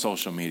that on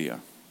social media?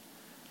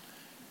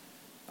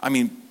 I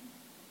mean,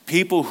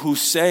 people who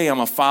say,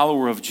 I'm a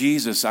follower of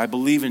Jesus, I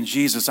believe in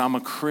Jesus, I'm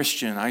a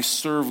Christian, I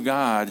serve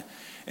God,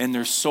 and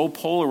they're so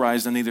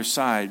polarized on either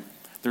side,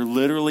 they're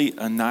literally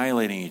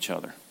annihilating each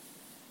other.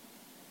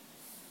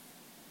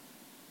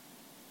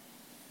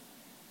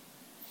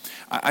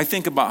 I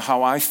think about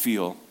how I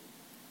feel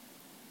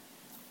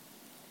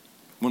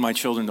when my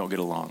children don't get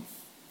along.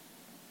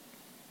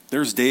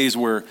 There's days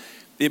where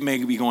it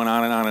may be going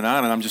on and on and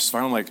on, and I'm just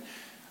finally like,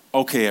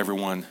 okay,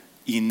 everyone,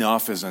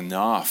 enough is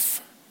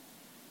enough.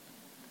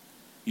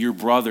 Your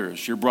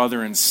brothers, your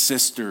brother and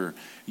sister,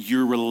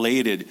 you're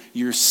related,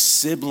 your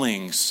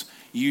siblings,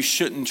 you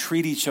shouldn't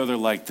treat each other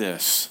like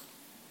this.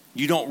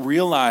 You don't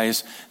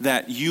realize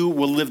that you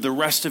will live the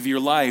rest of your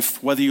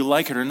life, whether you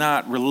like it or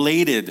not,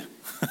 related.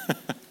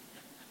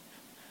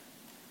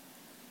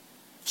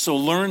 So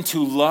learn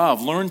to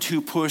love, learn to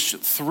push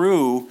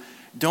through,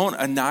 don't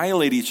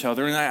annihilate each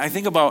other. And I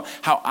think about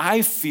how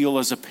I feel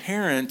as a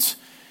parent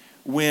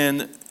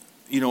when,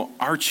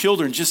 our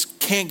children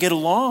just can't get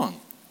along.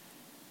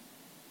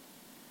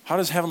 How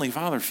does Heavenly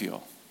Father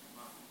feel?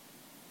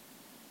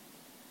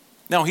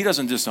 Now, he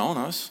doesn't disown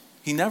us.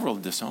 He never will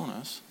disown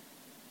us.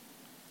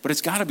 But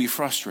it's got to be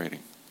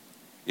frustrating.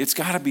 It's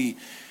got to be,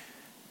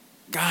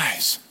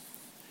 guys,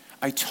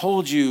 I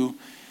told you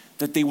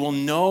that they will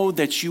know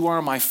that you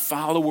are my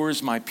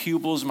followers, my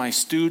pupils, my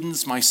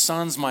students, my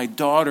sons, my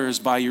daughters,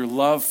 by your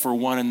love for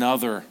one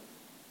another.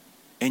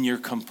 And you're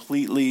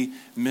completely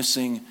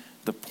missing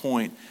the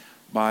point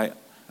by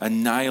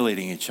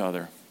annihilating each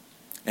other.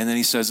 And then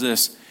he says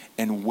this,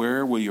 and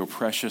where will your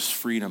precious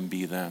freedom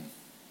be then?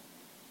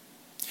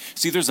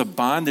 See, there's a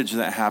bondage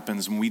that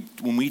happens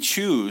when we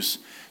choose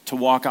to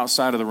walk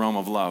outside of the realm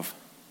of love.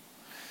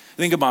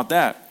 Think about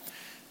that.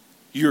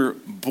 You're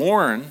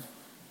born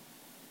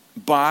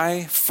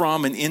by,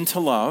 from, and into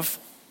love,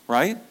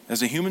 right?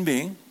 As a human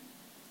being.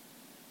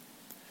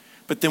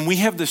 But then we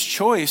have this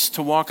choice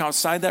to walk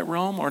outside that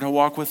realm or to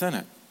walk within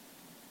it.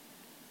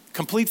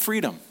 Complete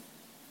freedom.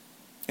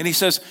 And he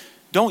says,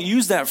 don't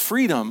use that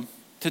freedom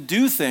to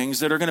do things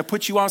that are going to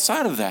put you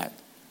outside of that.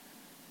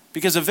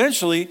 Because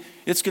eventually,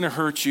 it's going to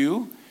hurt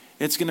you.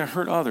 It's going to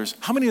hurt others.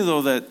 How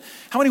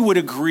many would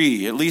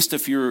agree, at least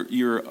if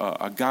you're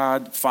a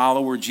God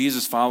follower,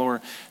 Jesus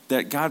follower,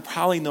 that God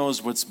probably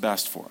knows what's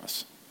best for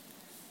us?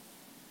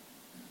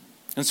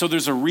 And so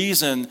there's a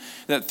reason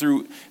that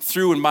through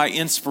and by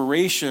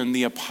inspiration,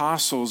 the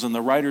apostles and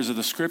the writers of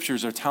the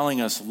scriptures are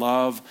telling us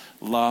love,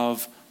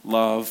 love,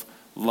 love,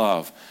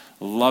 love.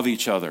 Love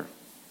each other.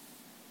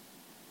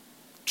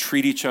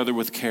 Treat each other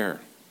with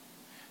care.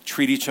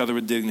 Treat each other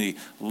with dignity.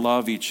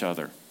 Love each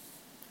other.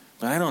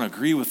 But I don't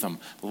agree with them.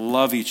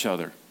 Love each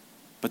other.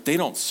 But they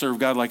don't serve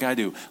God like I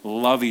do.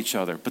 Love each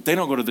other. But they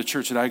don't go to the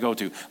church that I go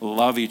to.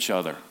 Love each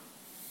other.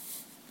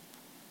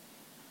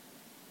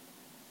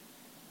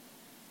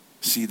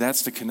 See,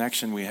 that's the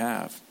connection we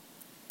have.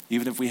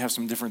 Even if we have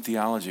some different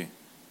theology.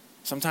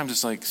 Sometimes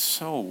it's like,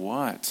 so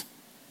what?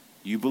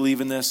 You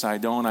believe in this, I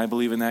don't. I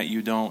believe in that,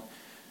 you don't.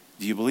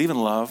 Do you believe in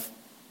love?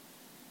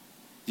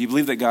 Do you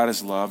believe that God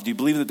is love? Do you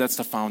believe that that's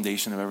the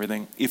foundation of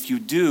everything? If you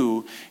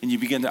do, and you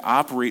begin to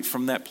operate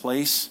from that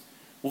place,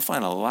 we'll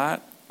find a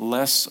lot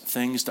less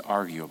things to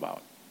argue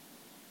about.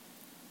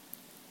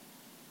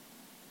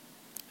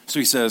 So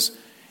he says,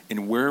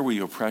 and where will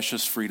your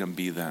precious freedom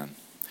be then?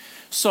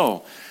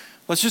 So,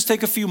 let's just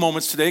take a few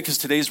moments today, because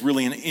today's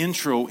really an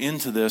intro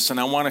into this, and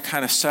I want to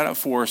kind of set up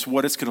for us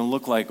what it's going to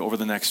look like over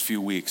the next few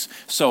weeks.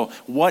 So,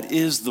 what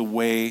is the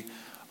way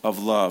of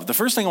love? The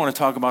first thing I want to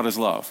talk about is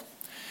love.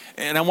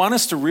 And I want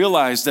us to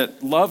realize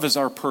that love is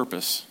our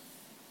purpose.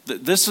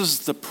 This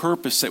is the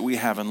purpose that we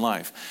have in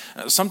life.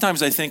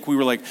 Sometimes I think we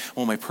were like,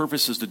 well, my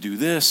purpose is to do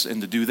this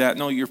and to do that.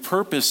 No, your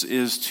purpose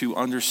is to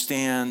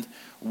understand,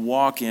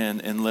 walk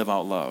in, and live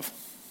out love.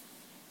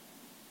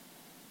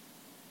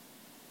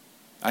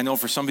 I know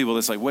for some people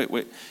it's like,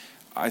 wait,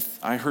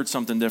 I heard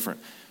something different.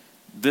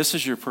 This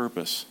is your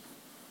purpose,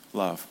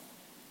 love.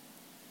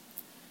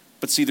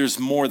 But see, there's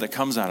more that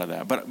comes out of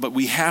that. But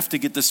we have to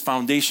get this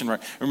foundation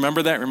right.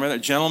 Remember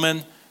that?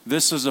 Gentlemen,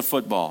 this is a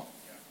football.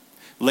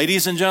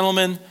 Ladies and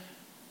gentlemen,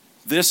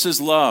 this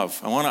is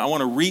love. I want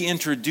to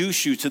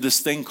reintroduce you to this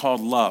thing called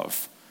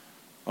love.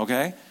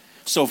 Okay?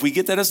 So if we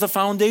get that as the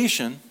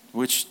foundation,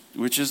 which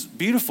is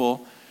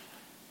beautiful,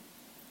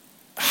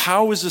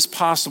 how is this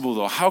possible,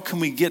 though? How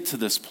can we get to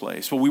this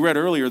place? Well, we read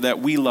earlier that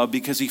we love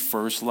because he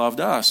first loved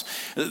us.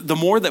 The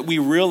more that we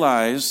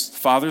realize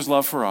Father's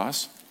love for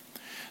us,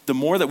 the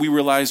more that we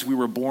realize we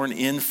were born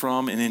in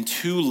from and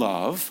into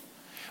love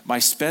by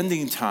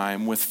spending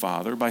time with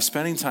Father, by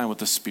spending time with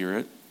the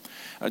Spirit,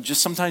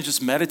 sometimes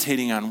just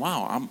meditating on,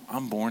 wow,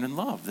 I'm born in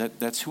love.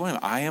 That's who I am.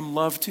 I am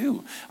love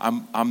too.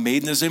 I'm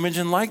made in his image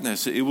and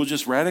likeness. It will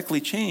just radically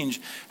change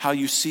how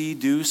you see,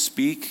 do,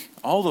 speak,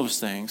 all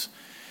those things.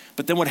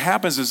 But then what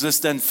happens is this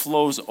then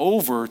flows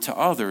over to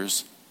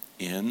others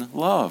in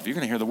love. You're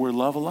going to hear the word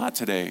love a lot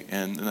today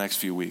in the next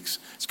few weeks.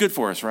 It's good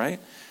for us, right?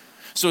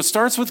 So it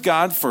starts with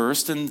God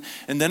first, and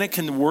then it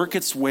can work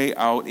its way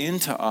out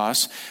into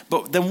us.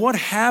 But then what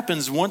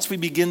happens once we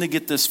begin to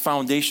get this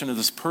foundation of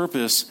this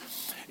purpose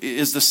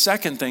is the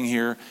second thing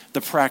here, the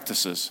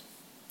practices.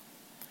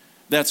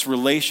 That's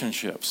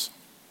relationships.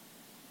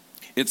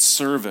 It's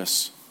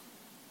service.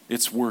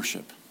 It's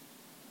worship.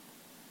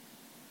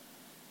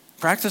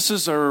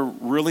 Practices are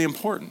really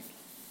important.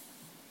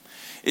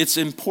 It's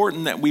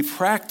important that we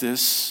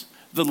practice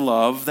the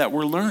love that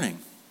we're learning.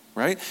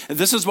 Right? And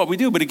this is what we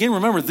do. But again,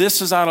 remember,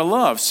 this is out of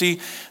love.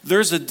 See,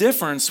 there's a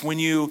difference when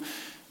you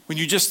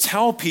just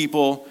tell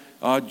people,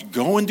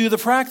 go and do the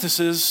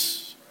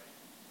practices,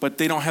 but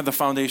they don't have the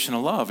foundation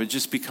of love. It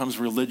just becomes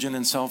religion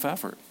and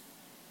self-effort.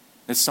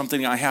 It's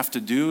something I have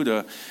to do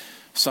to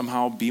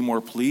somehow be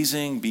more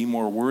pleasing, be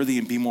more worthy,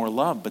 and be more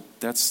loved. But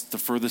that's the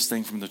furthest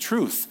thing from the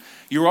truth.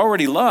 You're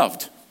already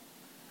loved.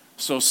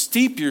 So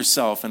steep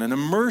yourself in it,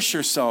 immerse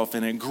yourself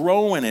in it,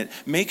 grow in it.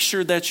 Make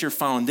sure that's your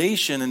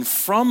foundation, and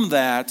from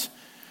that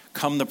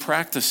come the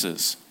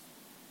practices.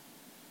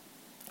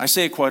 I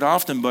say it quite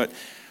often, but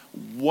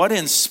what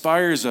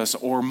inspires us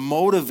or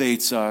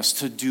motivates us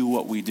to do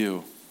what we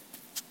do?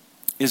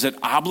 Is it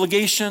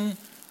obligation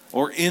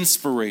or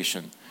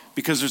inspiration?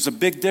 Because there's a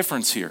big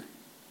difference here.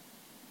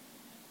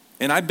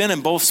 And I've been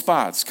in both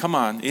spots. Come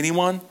on,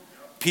 anyone?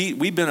 Pete,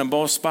 we've been in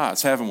both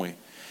spots, haven't we?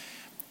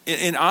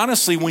 And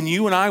honestly, when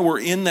you and I were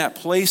in that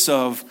place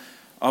of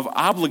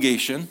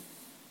obligation,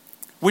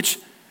 which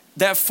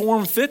that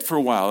form fit for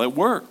a while, it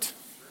worked.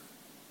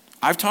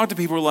 I've talked to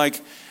people like,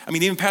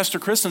 even Pastor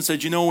Kristen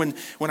said,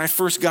 when I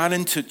first got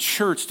into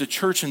church, the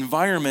church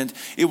environment,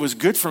 it was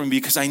good for me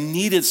because I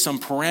needed some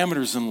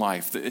parameters in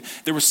life.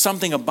 There was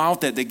something about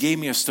that gave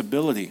me a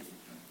stability.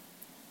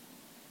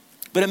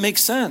 But it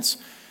makes sense.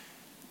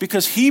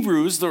 Because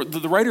Hebrews,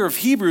 the writer of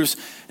Hebrews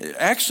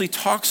actually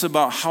talks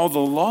about how the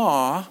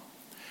law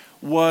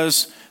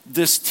was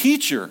this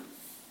teacher.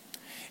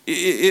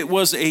 It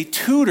was a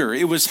tutor.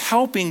 It was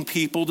helping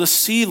people to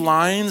see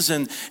lines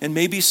and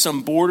maybe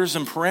some borders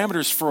and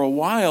parameters for a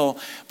while.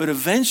 But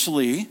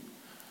eventually,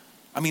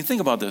 think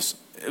about this.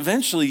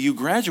 Eventually you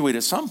graduate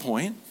at some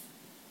point.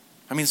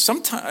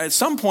 At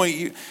some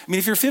point,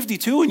 if you're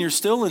 52 and you're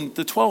still in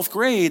the 12th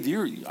grade,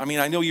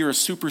 I know you're a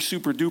super,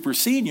 super duper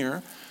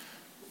senior.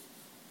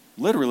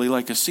 Literally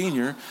like a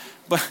senior.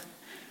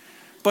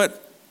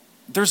 But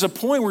there's a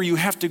point where you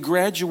have to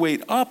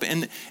graduate up,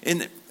 and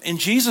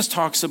Jesus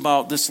talks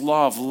about this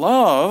law of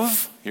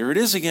love. Here it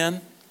is again.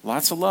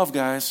 Lots of love,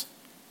 guys.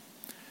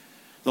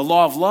 The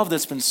law of love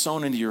that's been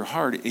sown into your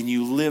heart, and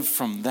you live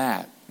from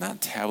that.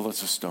 Not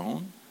tablets of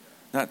stone,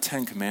 not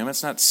 10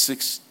 commandments, not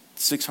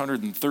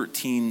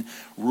 613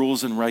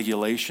 rules and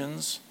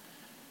regulations.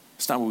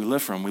 It's not what we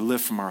live from. We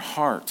live from our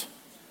heart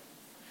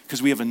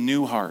because we have a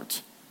new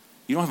heart.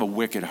 You don't have a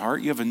wicked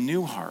heart. You have a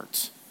new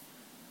heart.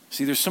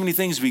 See, there's so many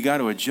things we got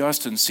to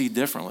adjust and see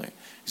differently.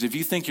 Because if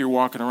you think you're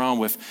walking around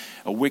with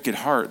a wicked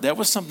heart, that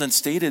was something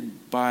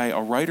stated by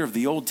a writer of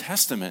the Old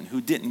Testament who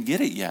didn't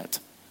get it yet.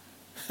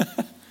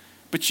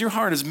 But your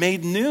heart is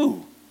made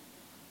new.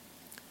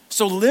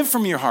 So live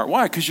from your heart.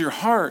 Why? Because your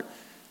heart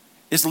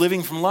is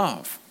living from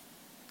love.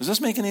 Is this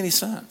making any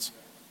sense?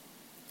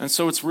 And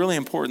so it's really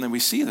important that we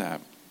see that.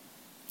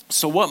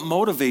 So what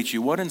motivates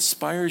you? What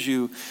inspires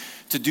you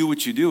to do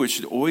what you do? It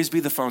should always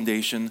be the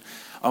foundation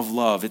of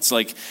love. It's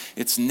like,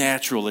 it's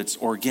natural, it's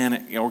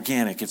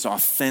organic, it's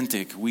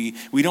authentic. We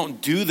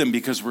don't do them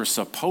because we're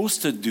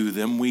supposed to do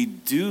them. We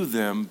do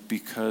them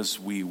because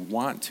we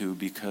want to,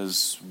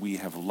 because we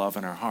have love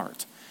in our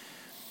heart.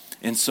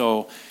 And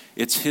so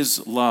it's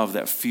his love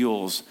that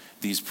fuels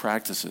these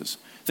practices.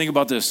 Think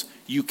about this.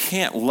 You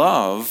can't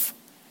love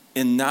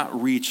and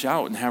not reach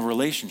out and have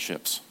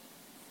relationships.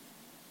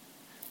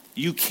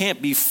 You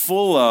can't be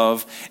full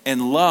of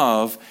and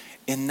love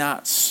and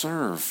not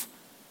serve.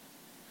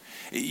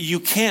 You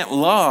can't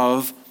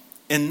love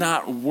and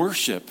not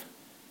worship.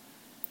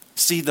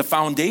 See, the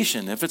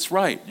foundation, if it's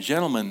right,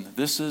 gentlemen,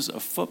 this is a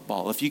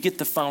football. If you get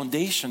the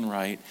foundation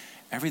right,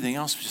 everything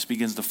else just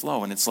begins to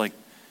flow. And it's like,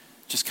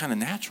 just kind of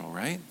natural,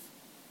 right?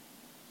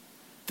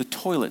 The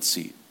toilet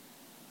seat.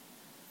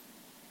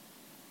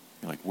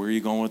 You're like, where are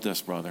you going with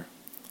this, brother?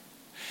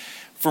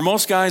 For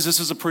most guys, this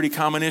is a pretty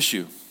common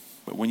issue.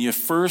 But when you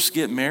first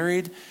get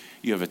married,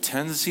 you have a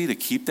tendency to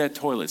keep that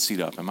toilet seat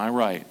up. Am I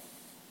right?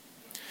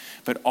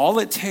 But all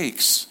it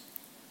takes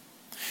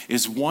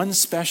is one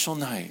special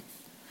night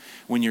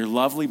when your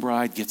lovely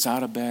bride gets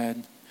out of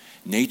bed,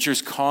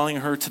 nature's calling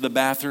her to the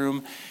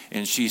bathroom,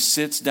 and she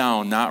sits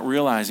down, not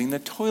realizing the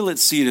toilet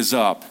seat is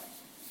up.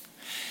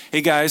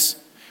 Hey guys,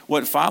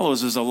 what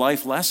follows is a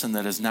life lesson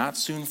that is not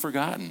soon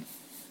forgotten.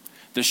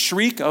 The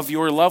shriek of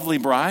your lovely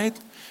bride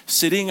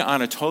sitting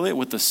on a toilet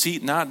with the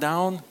seat not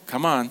down.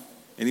 Come on,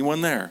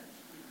 anyone there?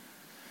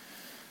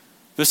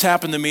 This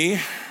happened to me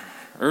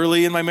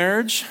early in my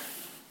marriage,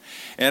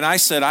 and I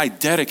said I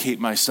dedicate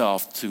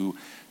myself to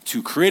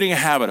creating a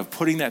habit of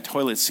putting that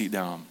toilet seat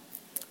down.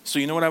 So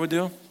you know what I would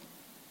do?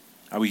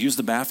 I would use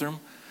the bathroom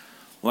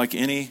like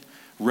any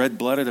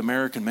red-blooded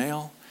American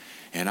male,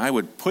 and I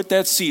would put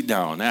that seat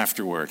down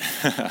afterward.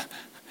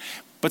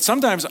 But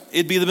sometimes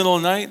it'd be the middle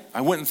of the night.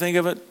 I wouldn't think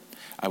of it.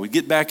 I would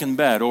get back in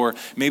bed, or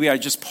maybe I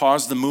just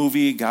paused the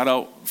movie, got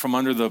out from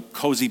under the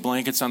cozy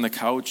blankets on the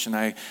couch, and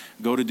I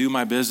go to do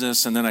my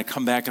business, and then I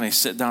come back and I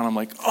sit down. I'm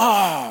like,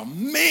 oh,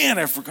 man,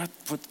 I forgot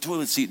to put the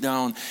toilet seat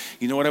down.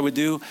 You know what I would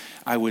do?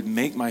 I would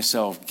make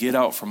myself get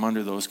out from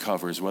under those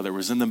covers, whether it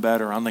was in the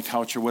bed or on the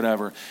couch or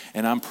whatever,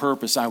 and on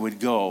purpose, I would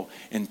go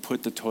and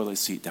put the toilet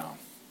seat down.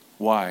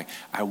 Why?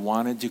 I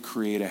wanted to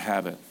create a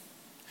habit.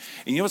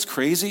 And you know what's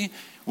crazy?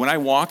 When I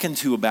walk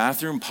into a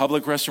bathroom,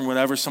 public restroom,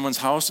 whatever, someone's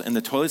house, and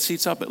the toilet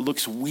seat's up, it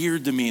looks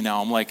weird to me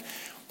now. I'm like,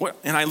 what?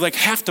 And I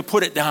have to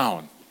put it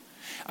down.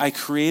 I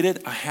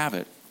created a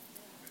habit.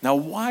 Now,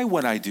 why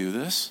would I do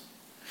this?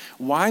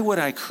 Why would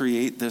I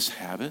create this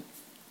habit?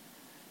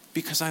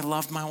 Because I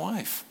loved my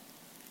wife.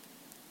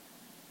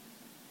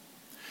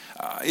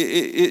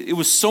 It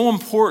was so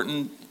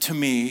important to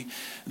me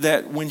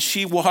that when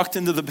she walked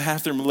into the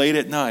bathroom late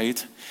at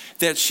night,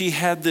 that she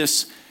had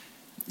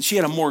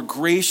a more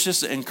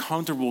gracious and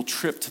comfortable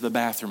trip to the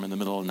bathroom in the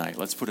middle of the night.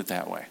 Let's put it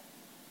that way.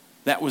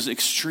 That was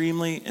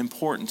extremely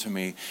important to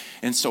me.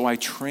 And so I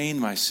trained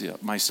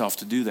myself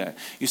to do that.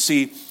 You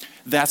see,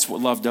 that's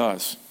what love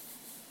does.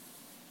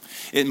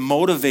 It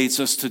motivates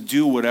us to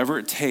do whatever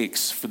it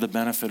takes for the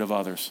benefit of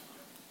others.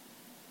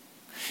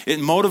 It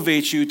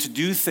motivates you to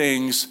do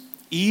things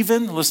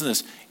even, listen to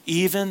this,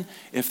 even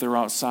if they're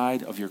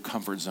outside of your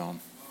comfort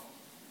zone.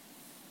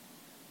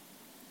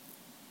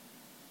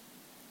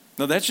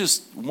 Now, that's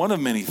just one of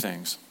many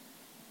things.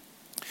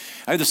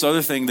 I have this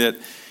other thing that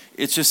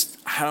it's just,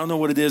 I don't know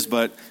what it is,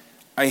 but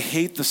I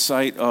hate the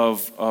sight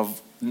of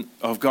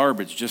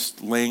garbage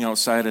just laying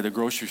outside at a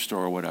grocery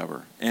store or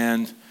whatever.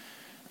 And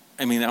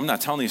I mean, I'm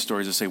not telling these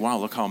stories to say, wow,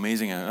 look how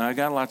amazing I am. I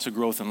got lots of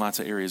growth in lots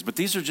of areas, but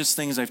these are just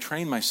things I've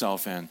trained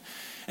myself in.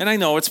 And I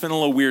know it's been a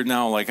little weird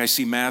now. Like I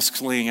see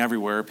masks laying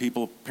everywhere.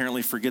 People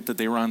apparently forget that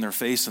they were on their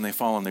face and they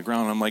fall on the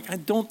ground. I'm like, I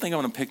don't think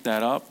I'm going to pick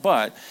that up.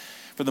 But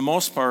for the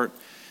most part,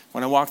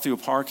 when I walk through a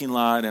parking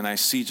lot and I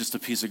see just a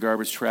piece of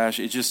garbage trash,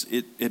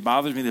 it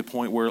bothers me to the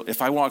point where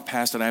if I walk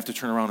past it, I have to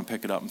turn around and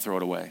pick it up and throw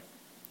it away.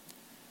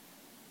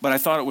 But I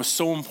thought it was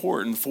so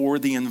important for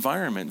the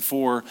environment,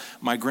 for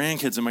my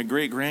grandkids and my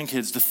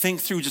great-grandkids to think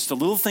through just the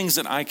little things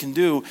that I can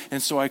do,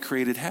 and so I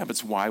created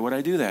habits. Why would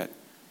I do that?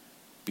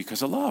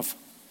 Because of love.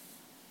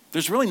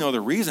 There's really no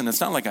other reason.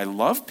 It's not like I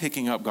love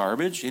picking up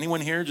garbage.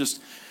 Anyone here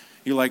just,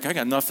 You're like, I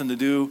got nothing to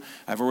do.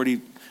 I've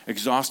already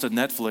exhausted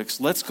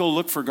Netflix. Let's go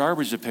look for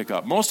garbage to pick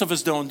up. Most of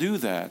us don't do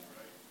that.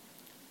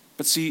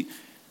 But see,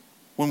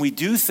 when we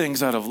do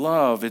things out of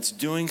love, it's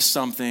doing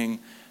something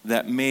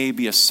that may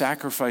be a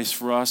sacrifice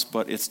for us,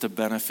 but it's to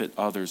benefit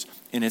others.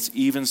 And it's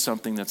even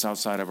something that's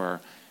outside of our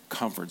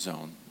comfort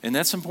zone. And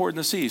that's important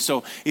to see.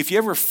 So if you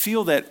ever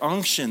feel that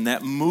unction,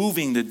 that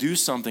moving to do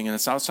something and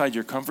it's outside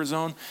your comfort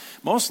zone,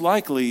 most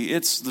likely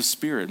it's the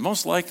Spirit.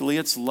 Most likely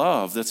it's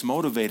love that's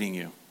motivating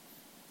you,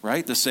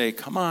 right? To say,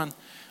 come on,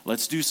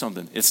 let's do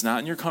something. It's not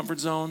in your comfort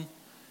zone.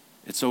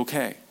 It's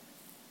okay.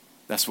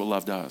 That's what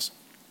love does.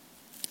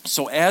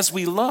 So as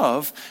we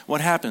love,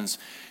 what happens?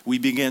 We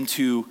begin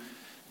to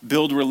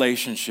build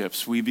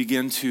relationships. We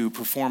begin to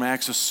perform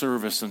acts of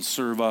service and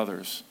serve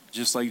others,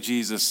 just like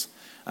Jesus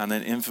on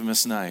that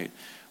infamous night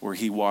where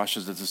he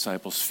washes the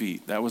disciples'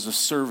 feet. That was a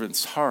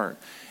servant's heart.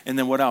 And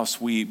then what else?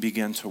 We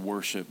begin to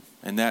worship.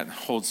 And that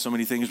holds so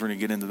many things. We're going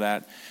to get into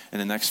that in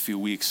the next few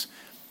weeks.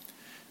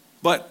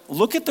 But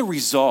look at the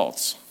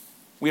results.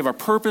 We have our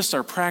purpose,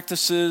 our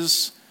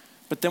practices,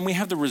 but then we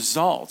have the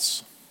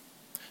results.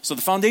 So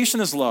the foundation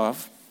is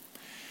love.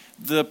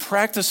 The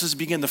practices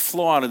begin to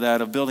flow out of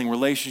that, of building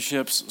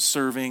relationships,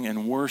 serving,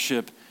 and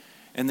worship.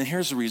 And then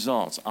here's the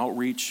results: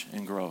 outreach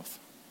and growth.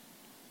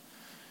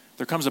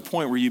 There comes a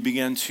point where you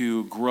begin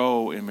to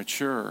grow and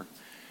mature.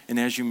 And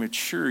as you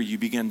mature, you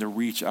begin to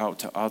reach out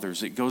to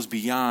others. It goes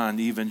beyond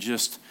even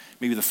just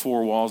maybe the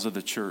four walls of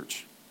the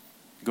church.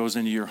 It goes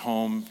into your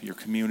home, your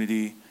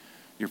community,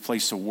 your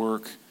place of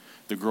work,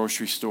 the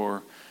grocery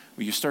store,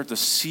 where you start to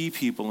see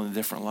people in a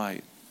different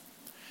light.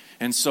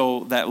 And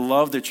so that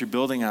love that you're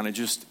building on, it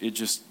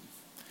just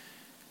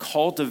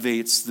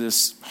cultivates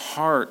this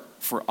heart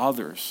for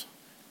others.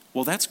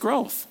 Well, that's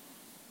growth,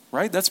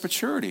 right? That's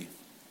maturity.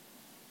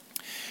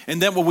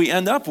 And then what we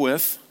end up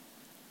with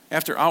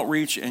after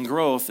outreach and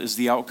growth is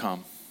the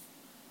outcome,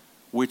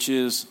 which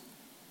is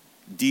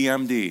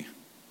DMD.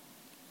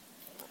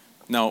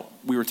 Now,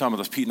 we were talking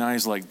about this. Pete and I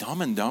is like,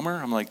 Dumb and Dumber?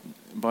 I'm like,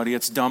 buddy,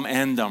 it's Dumb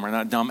and Dumber,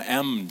 not Dumb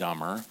M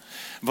Dumber.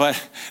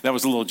 But that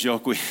was a little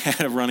joke. We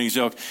had a running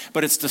joke.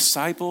 But it's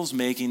disciples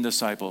making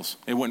disciples.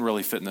 It wouldn't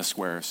really fit in the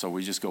square, so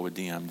we just go with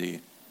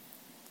DMD.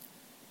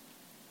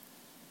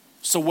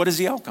 So what is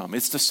the outcome?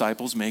 It's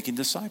disciples making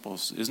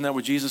disciples. Isn't that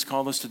what Jesus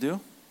called us to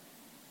do?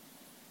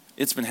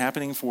 It's been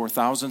happening for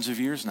thousands of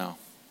years now.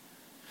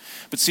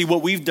 But see,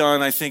 what we've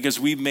done, I think, is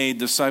we've made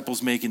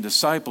disciples making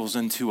disciples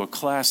into a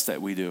class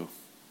that we do,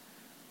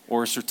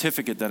 or a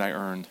certificate that I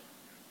earned.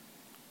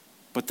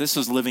 But this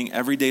is living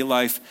everyday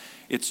life.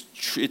 It's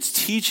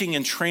teaching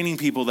and training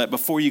people that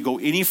before you go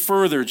any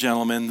further,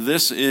 gentlemen,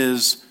 this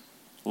is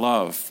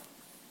love.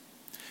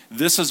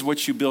 This is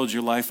what you build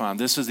your life on.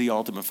 This is the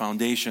ultimate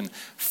foundation.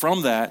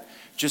 From that,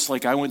 just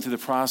like I went through the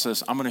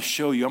process, I'm going to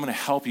show you, I'm going to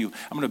help you,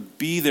 I'm going to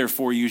be there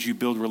for you as you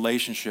build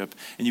relationship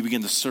and you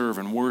begin to serve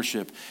and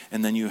worship,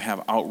 and then you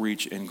have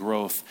outreach and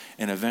growth.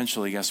 And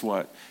eventually, guess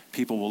what?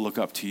 People will look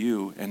up to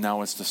you, and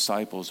now it's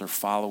disciples or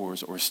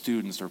followers or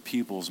students or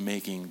pupils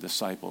making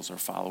disciples or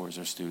followers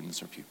or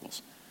students or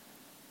pupils.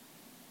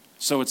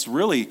 So it's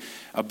really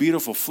a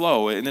beautiful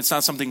flow, and it's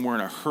not something we're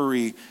in a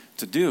hurry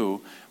to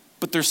do.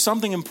 But there's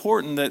something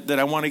important that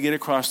I want to get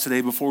across today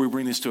before we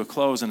bring this to a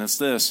close, and it's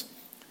this.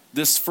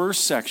 This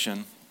first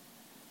section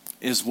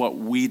is what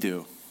we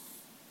do.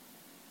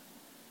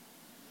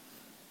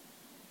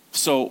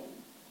 So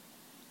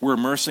we're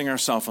immersing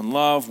ourselves in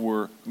love.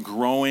 We're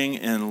growing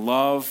in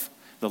love.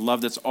 The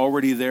love that's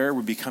already there,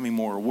 we're becoming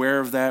more aware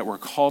of that. We're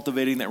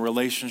cultivating that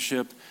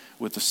relationship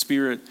with the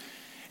Spirit.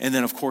 And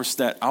then, of course,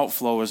 that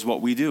outflow is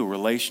what we do,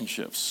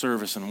 relationships,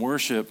 service, and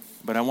worship.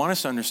 But I want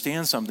us to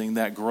understand something,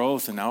 that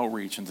growth and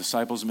outreach and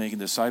disciples making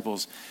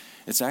disciples,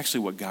 it's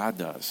actually what God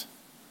does.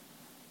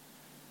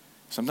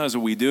 Sometimes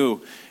what we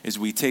do is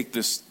we take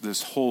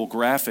this whole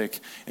graphic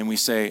and we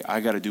say, I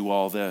got to do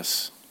all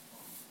this.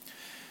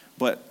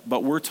 But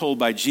we're told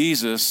by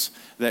Jesus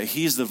that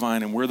he's the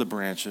vine and we're the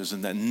branches,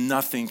 and that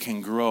nothing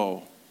can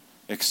grow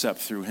except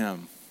through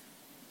him.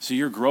 So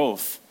your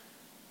growth,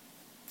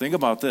 think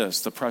about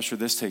this, the pressure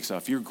this takes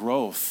off. Your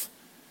growth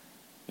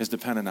is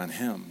dependent on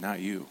him, not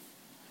you.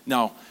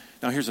 Now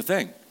here's the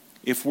thing.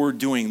 If we're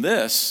doing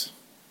this,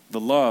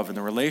 the love and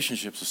the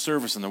relationships, the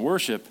service and the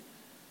worship,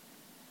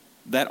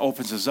 that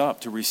opens us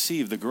up to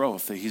receive the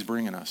growth that he's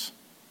bringing us.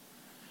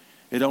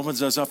 It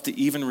opens us up to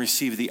even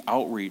receive the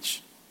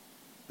outreach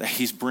that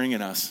he's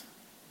bringing us.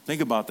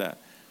 Think about that.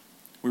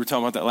 We were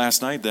talking about that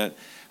last night, that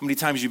how many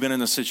times you've been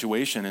in a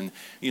situation and,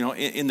 you know,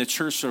 in the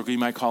church circle, you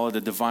might call it a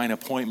divine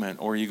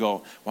appointment, or you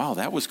go, wow,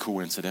 that was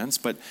coincidence.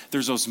 But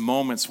there's those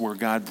moments where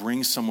God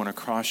brings someone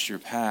across your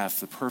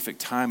path, the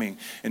perfect timing.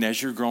 And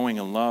as you're growing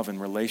in love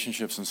and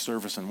relationships and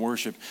service and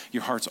worship,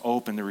 your heart's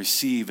open to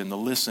receive and to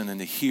listen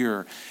and to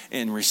hear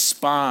and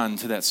respond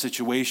to that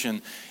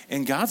situation.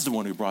 And God's the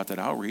one who brought that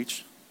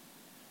outreach.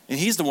 And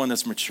he's the one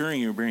that's maturing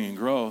you, bringing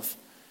growth.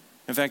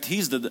 In fact,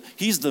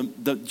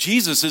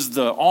 Jesus is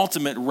the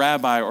ultimate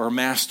rabbi or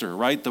master,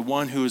 right? The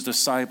one who is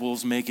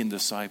disciples making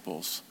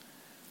disciples.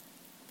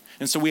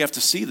 And so we have to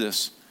see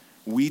this.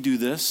 We do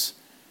this.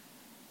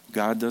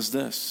 God does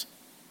this.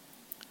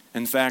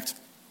 In fact,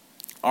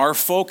 our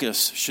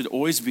focus should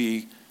always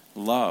be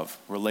love,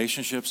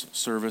 relationships,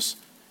 service,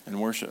 and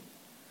worship.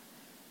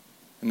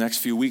 The next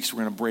few weeks,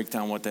 we're going to break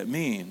down what that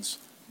means.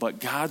 But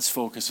God's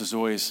focus is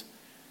always,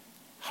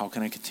 how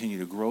can I continue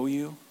to grow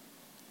you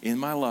in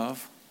my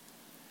love,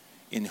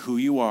 in who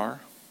you are,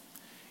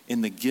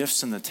 in the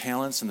gifts and the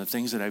talents and the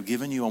things that I've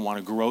given you. I want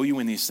to grow you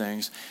in these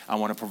things. I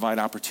want to provide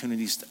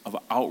opportunities of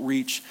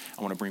outreach.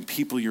 I want to bring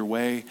people your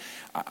way.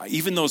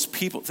 Even those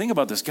people, think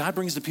about this. God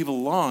brings the people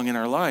along in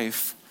our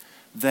life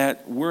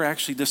that we're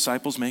actually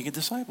disciples making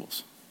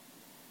disciples.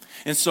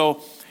 And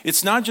so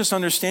it's not just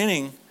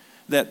understanding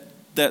that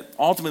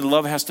ultimately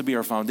love has to be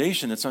our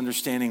foundation. It's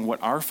understanding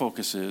what our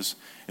focus is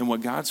and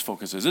what God's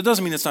focus is. It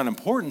doesn't mean it's not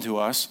important to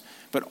us,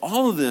 but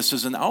all of this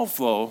is an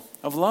outflow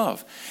of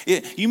love.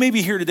 You may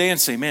be here today and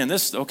say, man,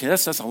 that's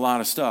a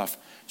lot of stuff.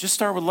 Just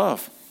start with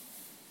love.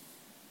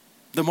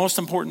 The most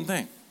important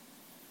thing.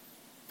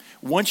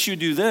 Once you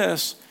do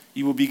this,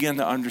 you will begin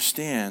to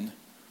understand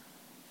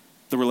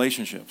the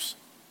relationships,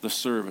 the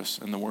service,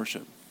 and the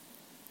worship.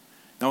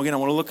 Now again, I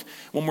want to look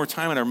one more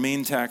time at our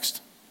main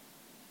text.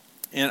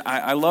 And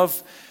I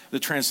love the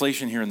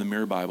translation here in the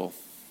Mirror Bible.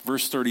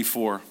 Verse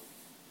 34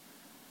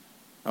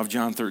 of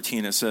John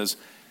 13, it says,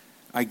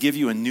 I give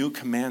you a new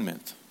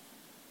commandment.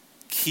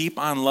 Keep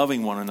on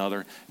loving one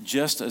another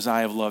just as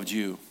I have loved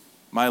you.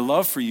 My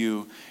love for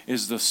you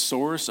is the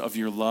source of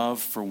your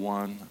love for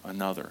one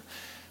another.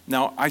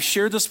 Now, I've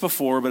shared this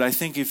before, but I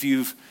think if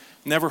you've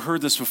never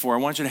heard this before, I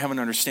want you to have an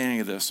understanding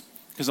of this.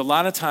 Because a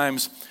lot of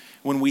times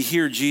when we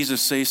hear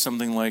Jesus say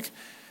something like,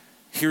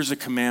 here's a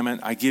commandment,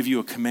 I give you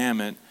a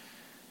commandment,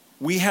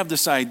 we have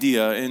this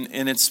idea,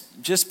 and it's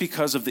just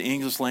because of the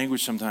English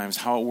language sometimes,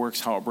 how it works,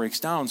 how it breaks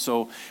down.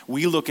 So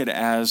we look at it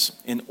as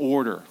an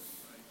order,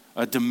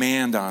 a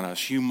demand on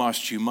us. You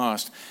must, you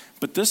must.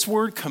 But this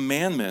word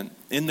commandment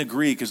in the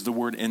Greek is the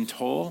word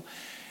entol,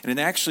 and it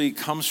actually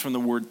comes from the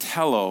word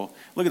telo.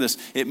 Look at this.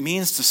 It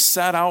means to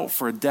set out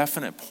for a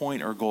definite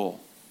point or goal.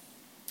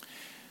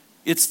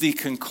 It's the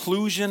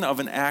conclusion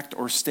of an act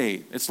or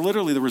state. It's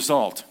literally the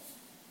result.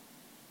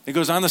 It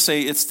goes on to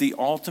say it's the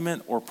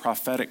ultimate or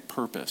prophetic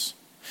purpose.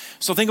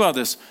 So think about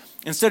this.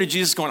 Instead of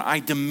Jesus going, I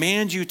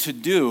demand you to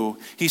do,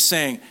 he's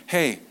saying,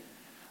 hey,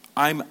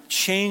 I'm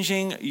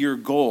changing your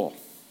goal.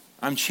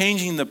 I'm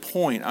changing the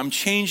point. I'm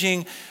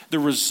changing the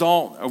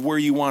result of where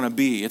you want to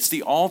be. It's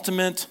the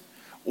ultimate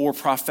or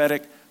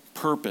prophetic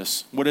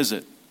purpose. What is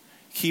it?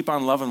 Keep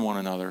on loving one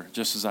another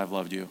just as I've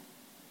loved you.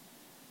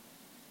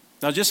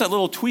 Now just that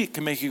little tweak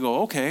can make you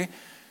go, okay,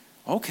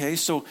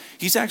 so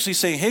he's actually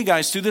saying, hey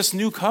guys, through this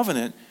new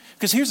covenant,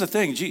 because here's the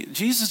thing,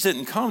 Jesus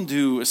didn't come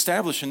to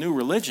establish a new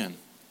religion.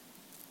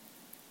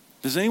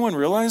 Does anyone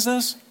realize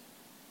this?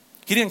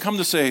 He didn't come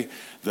to say,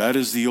 that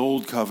is the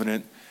old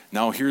covenant,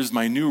 now here's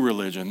my new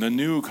religion, the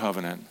new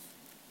covenant.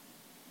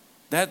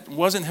 That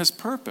wasn't his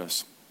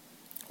purpose.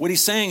 What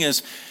he's saying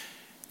is,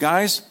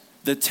 guys,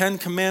 the 10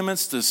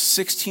 commandments, the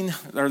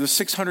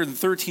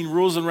 613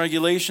 rules and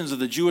regulations of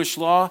the Jewish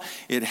law,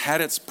 it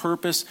had its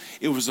purpose.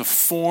 It was a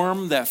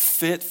form that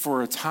fit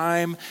for a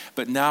time,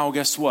 but now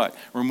guess what?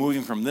 We're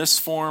moving from this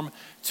form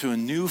to a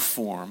new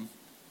form,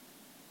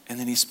 and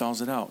then he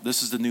spells it out.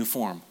 This is the new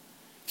form.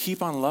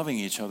 Keep on loving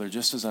each other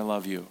just as I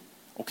love you.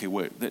 Okay,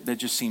 wait, that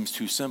just seems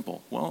too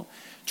simple. Well,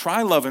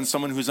 try loving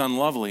someone who's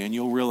unlovely, and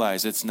you'll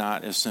realize it's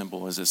not as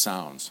simple as it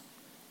sounds.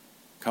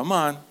 Come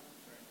on.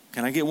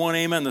 Can I get one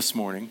amen this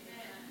morning?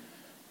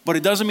 But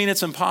it doesn't mean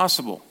it's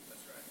impossible.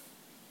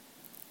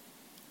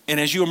 And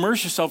as you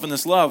immerse yourself in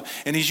this love,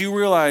 and as you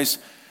realize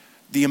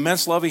the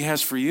immense love he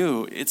has for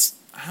you, it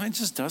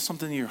just does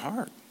something to your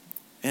heart.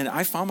 And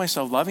I found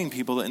myself loving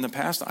people that in the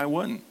past I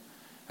wouldn't.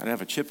 I'd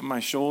have a chip on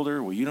my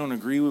shoulder. Well, you don't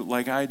agree with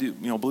like I do,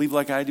 believe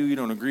like I do, you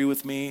don't agree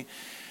with me.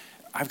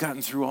 I've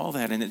gotten through all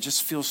that, and it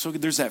just feels so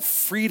good. There's that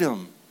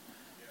freedom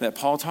that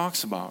Paul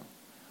talks about.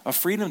 A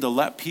freedom to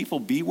let people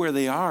be where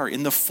they are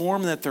in the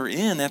form that they're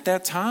in at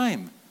that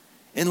time.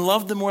 And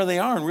love them where they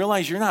are and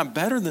realize you're not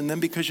better than them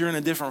because you're in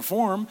a different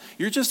form.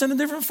 You're just in a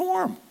different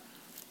form.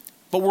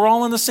 But we're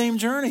all on the same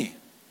journey.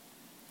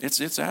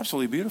 It's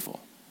absolutely beautiful.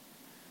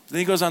 Then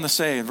he goes on to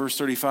say in verse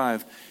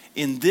 35,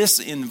 in this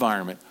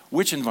environment,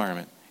 which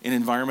environment? An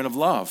environment of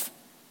love.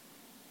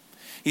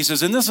 He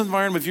says, in this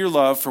environment of your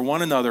love for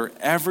one another,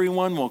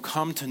 everyone will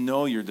come to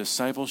know your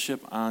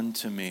discipleship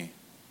unto me.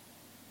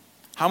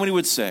 How many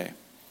would say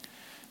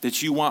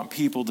that you want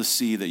people to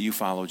see that you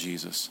follow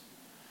Jesus?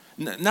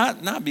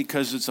 Not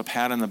because it's a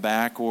pat on the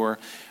back or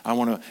I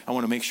want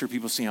to make sure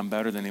people see I'm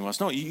better than anyone else.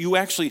 No,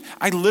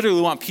 I literally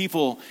want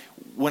people,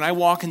 when I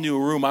walk into a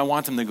room, I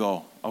want them to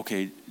go,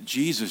 okay,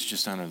 Jesus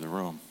just entered the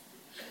room.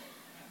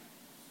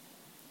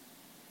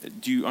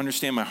 Do you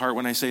understand my heart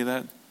when I say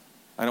that?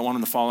 I don't want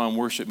them to fall out and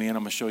worship me and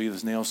I'm going to show you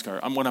this nail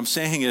scar. What I'm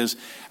saying is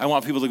I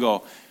want people to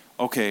go,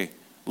 okay,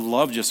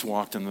 love just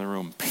walked into the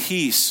room.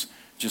 Peace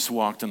just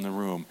walked in the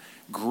room.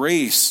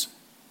 Grace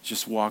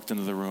just walked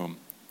into the room.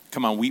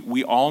 Come on,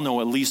 we all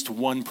know at least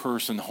one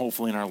person,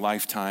 hopefully in our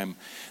lifetime,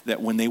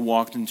 that when they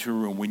walked into a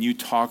room, when you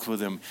talked with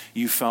them,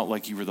 you felt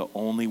like you were the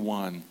only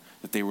one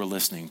that they were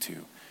listening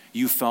to.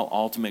 You felt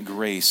ultimate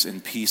grace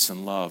and peace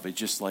and love. It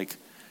just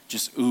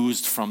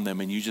oozed from them,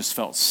 and you just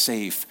felt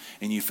safe,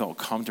 and you felt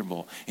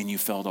comfortable, and you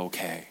felt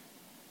okay.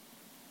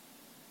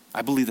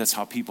 I believe that's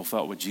how people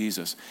felt with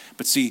Jesus.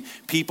 But see,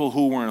 people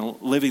who were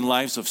living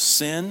lives of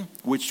sin,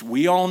 which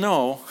we all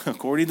know,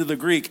 according to the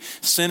Greek,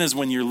 sin is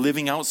when you're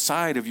living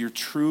outside of your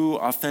true,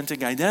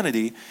 authentic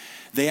identity.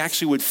 They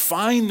actually would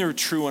find their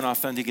true and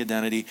authentic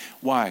identity.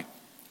 Why?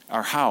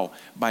 Or how?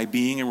 By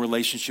being in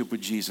relationship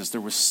with Jesus. There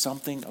was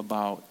something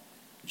about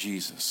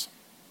Jesus.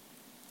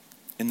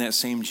 And that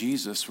same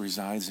Jesus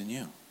resides in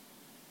you.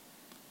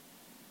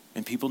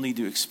 And people need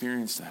to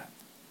experience that.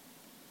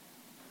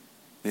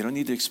 They don't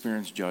need to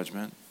experience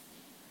judgment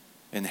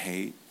and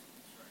hate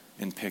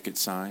and picket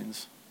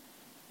signs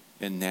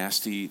and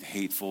nasty,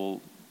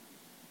 hateful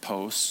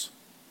posts.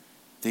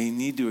 They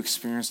need to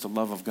experience the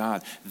love of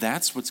God.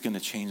 That's what's going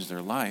to change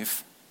their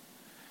life.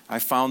 I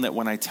found that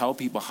when I tell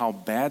people how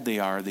bad they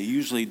are, they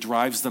usually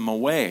drives them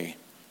away.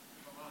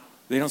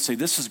 They don't say,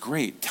 "This is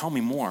great, tell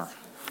me more."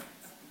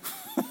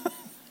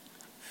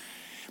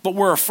 But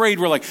we're afraid.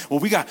 We're like,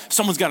 "Well,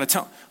 someone's got to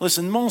tell."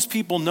 Listen, most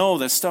people know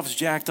that stuff's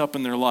jacked up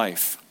in their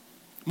life.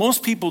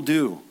 Most people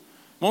do.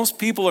 Most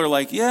people are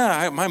like,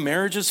 "Yeah, my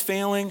marriage is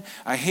failing.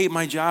 I hate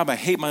my job. I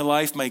hate my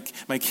life. My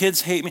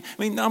kids hate me."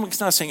 I mean, I'm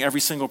not saying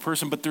every single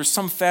person, but there's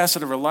some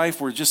facet of their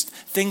life where just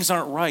things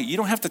aren't right. You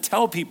don't have to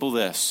tell people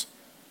this.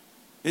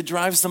 It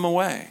drives them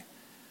away.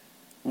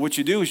 What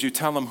you do is you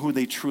tell them who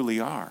they truly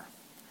are,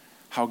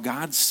 how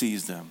God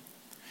sees them.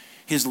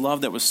 His love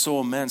that was so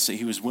immense that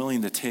he was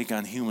willing to take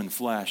on human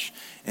flesh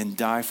and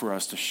die for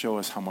us to show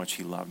us how much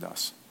he loved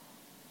us.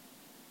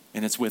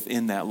 And it's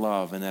within that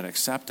love and that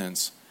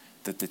acceptance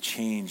that the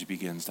change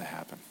begins to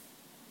happen.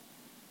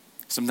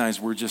 Sometimes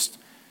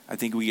I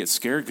think we get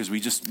scared because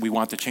we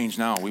want the change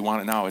now. We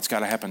want it now. It's got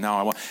to happen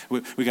now.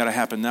 We got to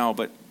happen now.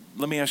 But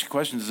let me ask you a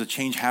question. Does the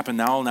change happen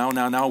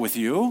now with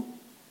you?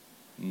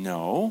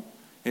 No.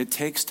 It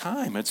takes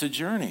time. It's a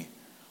journey.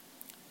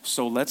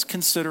 So let's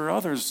consider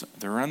others.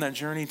 They're on that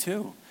journey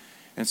too.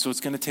 And so it's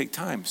going to take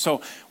time.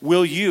 So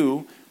will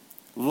you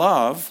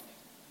love,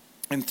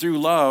 and through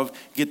love,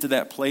 get to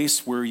that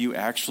place where you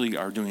actually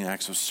are doing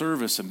acts of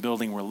service and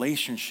building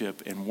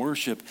relationship and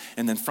worship,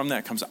 and then from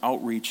that comes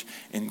outreach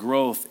and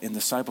growth and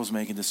disciples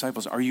making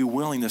disciples? Are you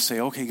willing to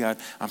say, "Okay, God,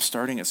 I'm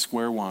starting at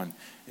square one.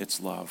 It's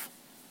love."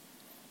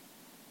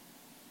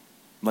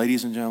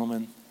 Ladies and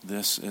gentlemen,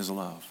 this is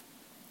love.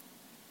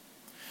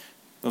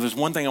 Now, there's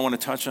one thing I want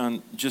to touch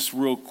on just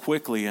real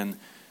quickly, and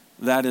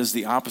that is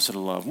the opposite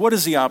of love. What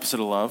is the opposite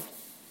of love?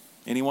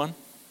 Anyone?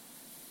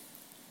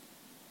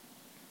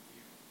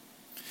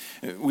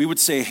 We would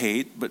say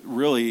hate, but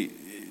really,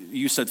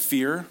 you said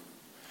fear.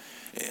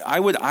 I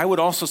would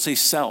also say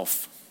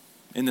self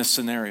in this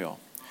scenario.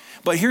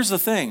 But here's the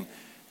thing.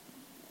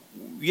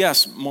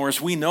 Yes, Morris,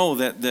 we know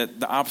that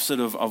the opposite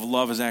of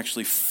love is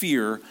actually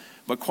fear,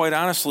 but quite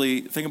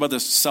honestly, think about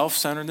this.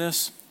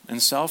 Self-centeredness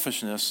and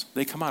selfishness,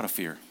 they come out of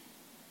fear.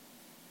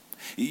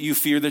 You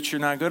fear that you're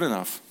not good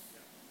enough,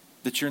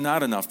 that you're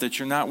not enough, that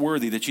you're not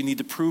worthy, that you need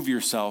to prove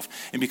yourself.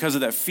 And because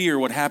of that fear,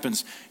 what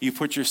happens? You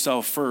put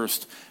yourself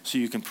first so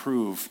you can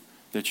prove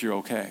that you're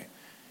okay.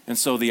 And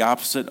so the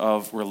opposite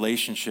of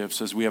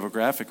relationships, as we have a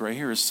graphic right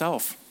here, is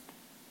self.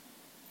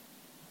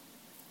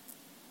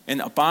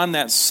 And upon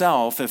that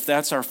self, if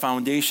that's our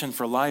foundation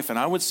for life, and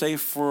I would say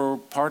for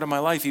part of my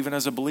life, even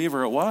as a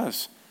believer, it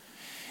was.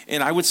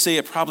 And I would say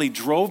it probably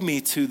drove me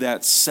to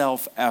that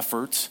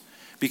self-effort,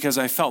 because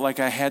I felt like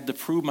I had to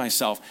prove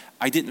myself.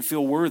 I didn't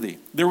feel worthy.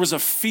 There was a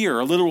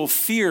fear, a literal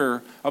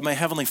fear of my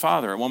Heavenly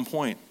Father at one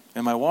point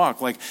in my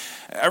walk. Like,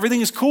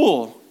 everything is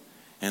cool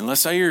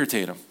unless I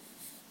irritate him.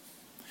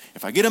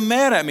 If I get him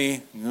mad at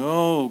me,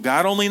 no,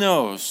 God only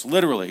knows.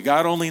 Literally,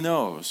 God only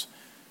knows.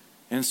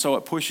 And so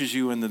it pushes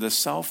you into this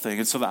self thing.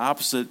 And so the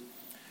opposite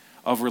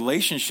of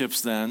relationships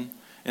then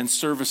and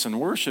service and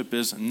worship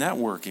is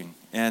networking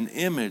and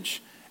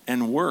image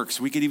and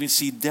works. We could even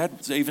say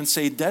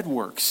dead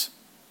works.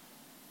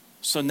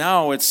 So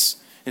now it's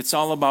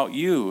all about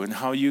you and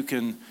how you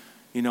can,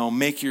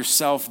 make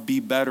yourself be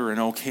better and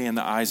okay in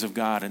the eyes of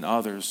God and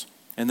others.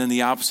 And then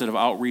the opposite of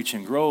outreach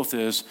and growth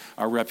is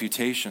our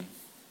reputation.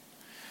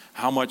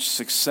 How much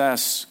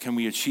success can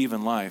we achieve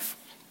in life?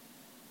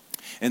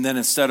 And then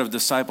instead of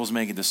disciples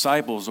making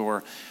disciples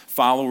or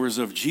followers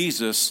of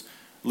Jesus,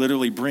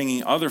 literally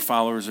bringing other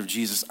followers of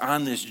Jesus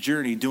on this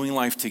journey, doing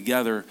life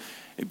together,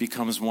 it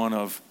becomes one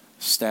of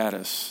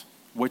status.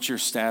 What's your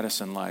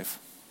status in life?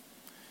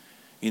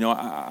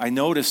 I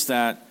noticed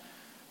that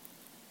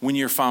when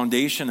your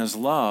foundation is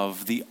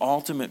love, the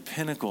ultimate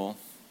pinnacle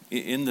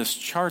in this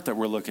chart that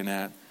we're looking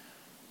at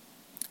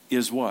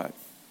is what?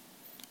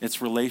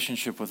 It's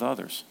relationship with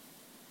others.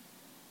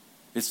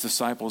 It's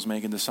disciples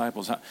making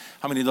disciples.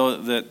 How many know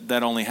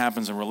that only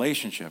happens in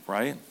relationship,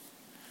 right?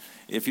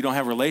 if you don't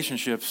have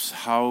relationships,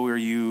 how are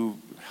you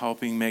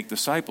helping make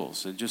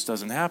disciples? It just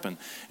doesn't happen.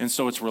 And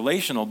so it's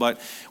relational.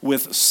 But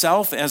with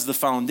self as the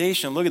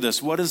foundation, look at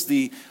this. What is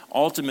the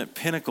ultimate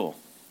pinnacle?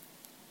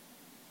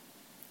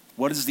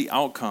 What is the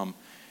outcome?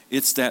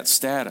 It's that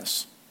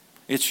status.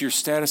 It's your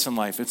status in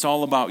life. It's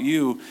all about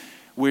you,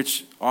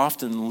 which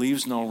often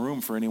leaves no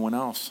room for anyone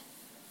else.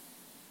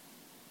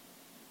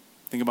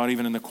 Think about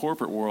even in the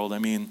corporate world. I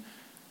mean,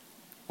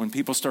 when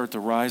people start to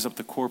rise up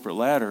the corporate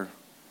ladder,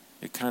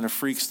 it kind of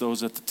freaks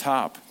those at the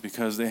top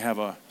because they have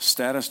a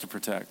status to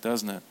protect,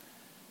 doesn't it?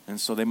 And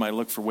so they might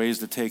look for ways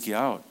to take you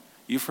out.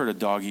 You've heard of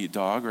dog eat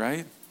dog,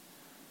 right?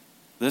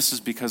 This is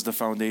because the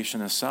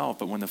foundation is self,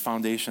 but when the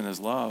foundation is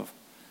love,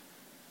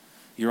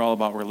 you're all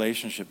about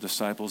relationship,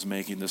 disciples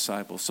making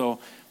disciples. So,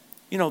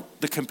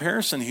 the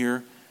comparison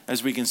here,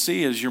 as we can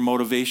see, is your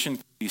motivation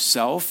can be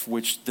self,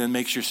 which then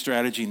makes your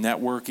strategy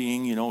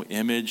networking,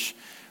 image,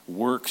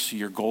 works.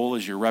 Your goal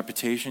is your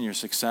reputation, your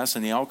success,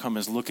 and the outcome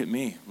is look at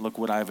me, look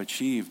what I've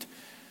achieved.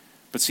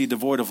 But see,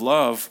 devoid of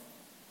love,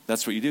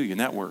 that's what you do, you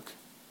network.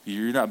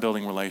 You're not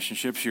building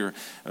relationships, you're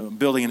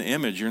building an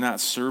image, you're not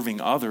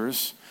serving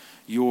others,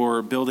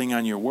 you're building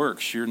on your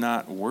works, you're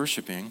not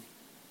worshiping.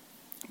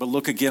 But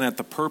look again at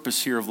the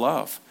purpose here of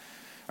love,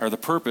 or the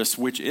purpose,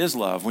 which is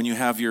love. When you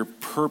have your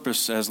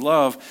purpose as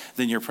love,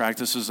 then your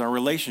practices are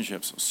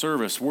relationships,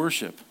 service,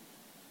 worship.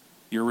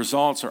 Your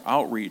results are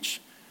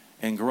outreach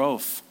and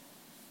growth.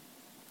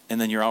 And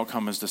then your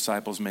outcome is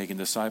disciples making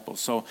disciples.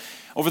 So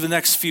over the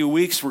next few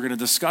weeks, we're going to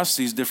discuss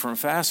these different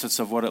facets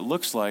of what it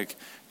looks like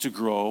to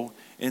grow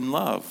in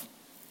love.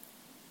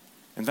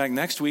 In fact,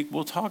 next week,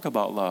 we'll talk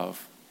about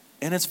love.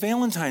 And it's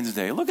Valentine's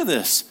Day. Look at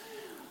this.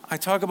 I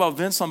talk about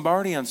Vince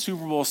Lombardi on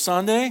Super Bowl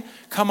Sunday.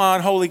 Come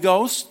on, Holy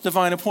Ghost,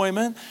 divine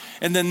appointment.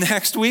 And then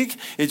next week,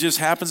 it just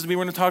happens to be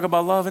we're going to talk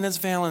about love, and it's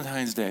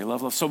Valentine's Day.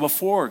 Love, love. So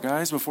before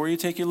you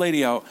take your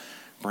lady out,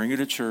 bring her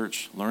to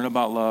church, learn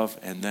about love,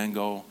 and then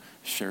go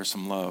share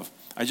some love.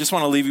 I just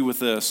want to leave you with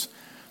this,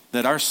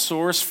 that our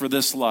source for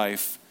this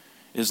life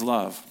is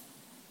love.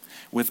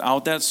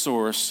 Without that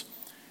source,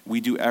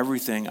 we do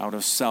everything out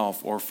of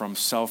self or from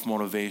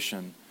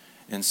self-motivation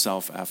and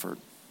self-effort.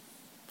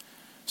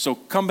 So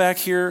come back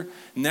here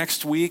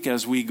next week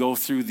as we go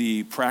through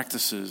the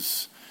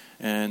practices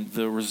and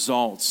the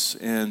results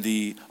and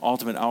the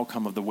ultimate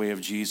outcome of the way of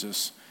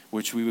Jesus,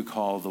 which we would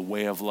call the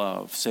way of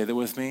love. Say that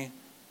with me,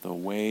 the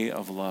way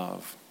of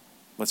love.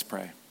 Let's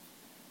pray.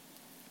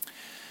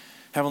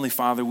 Heavenly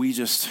Father, we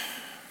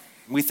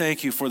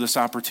thank you for this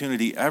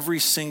opportunity every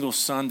single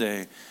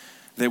Sunday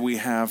that we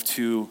have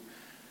to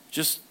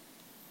just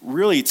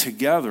really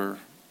together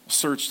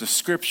search the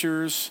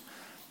scriptures,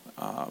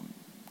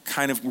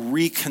 kind of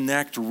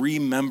reconnect,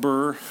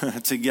 remember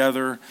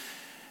together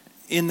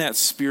in that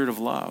spirit of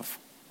love.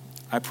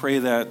 I pray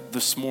that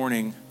this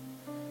morning,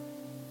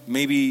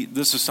 maybe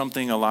this is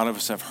something a lot of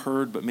us have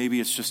heard, but maybe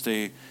it's just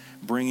a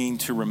bringing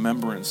to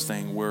remembrance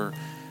thing where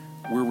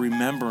we're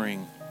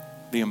remembering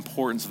the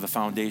importance of the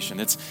foundation.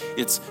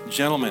 It's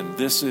gentlemen,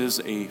 this is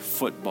a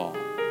football.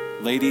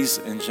 Ladies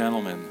and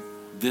gentlemen,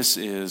 this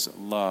is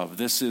love.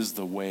 This is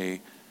the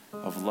way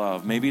of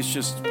love. Maybe it's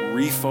just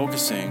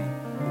refocusing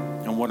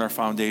on what our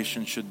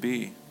foundation should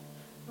be.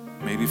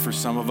 Maybe for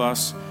some of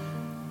us,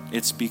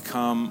 it's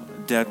become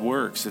dead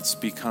works. It's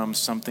become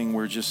something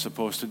we're just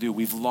supposed to do.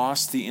 We've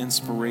lost the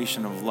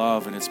inspiration of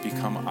love, and it's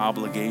become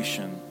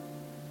obligation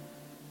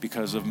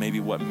because of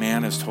maybe what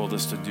man has told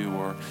us to do,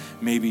 or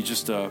maybe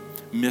just a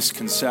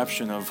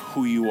misconception of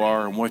who you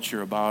are and what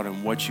you're about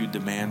and what you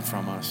demand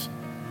from us.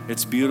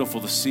 It's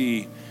beautiful to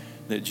see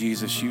that,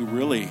 Jesus, you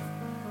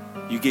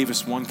gave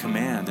us one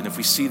command, and if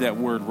we see that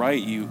word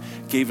right, you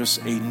gave us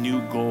a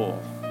new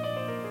goal,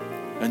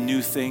 a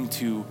new thing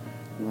to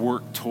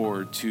work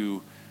toward,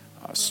 to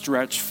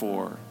stretch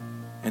for,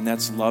 and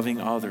that's loving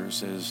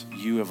others as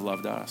you have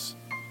loved us.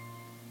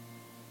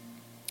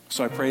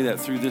 So I pray that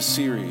through this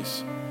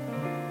series,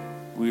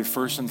 we would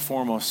first and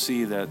foremost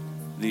see that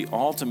the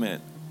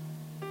ultimate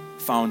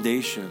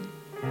foundation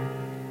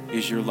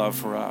is your love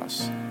for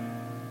us.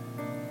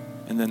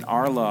 And then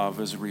our love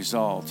is a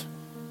result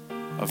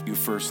of you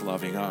first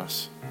loving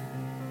us.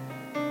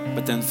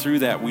 But then through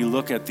that, we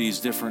look at these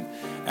different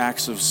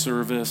acts of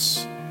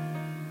service,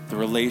 the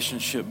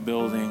relationship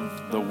building,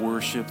 the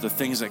worship, the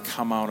things that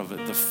come out of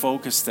it, the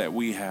focus that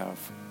we have.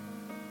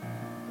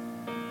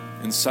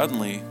 And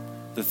suddenly,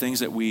 the things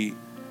that we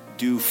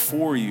do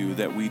for you,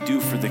 that we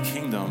do for the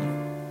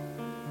kingdom,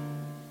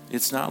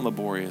 it's not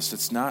laborious,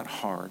 it's not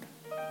hard,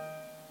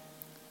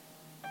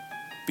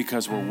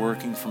 because we're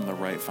working from the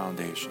right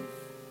foundation.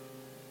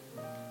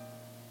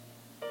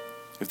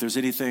 If there's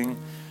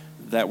anything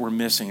that we're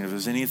missing, if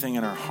there's anything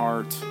in our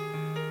heart,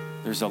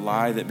 there's a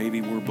lie that maybe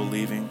we're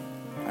believing,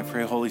 I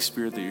pray, Holy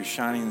Spirit, that you're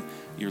shining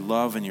your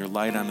love and your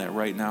light on that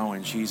right now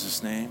in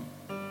Jesus' name.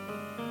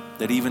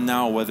 That even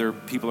now, whether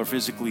people are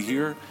physically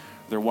here,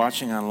 they're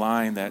watching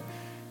online, that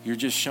you're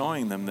just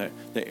showing them that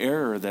the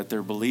error that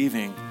they're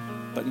believing,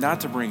 but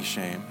not to bring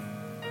shame,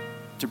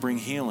 to bring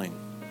healing,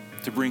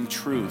 to bring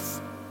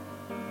truth,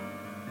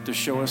 to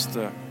show us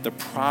the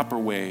proper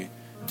way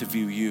to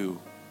view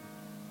you,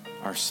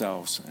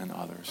 ourselves, and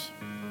others.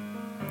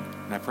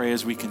 And I pray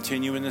as we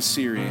continue in this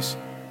series,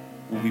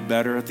 we'll be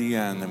better at the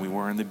end than we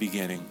were in the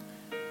beginning,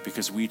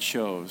 because we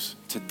chose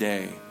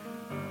today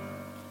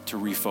to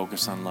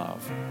refocus on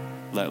love.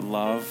 Let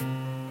love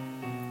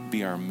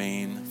be our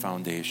main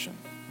foundation.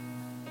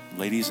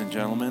 Ladies and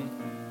gentlemen,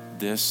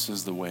 this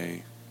is the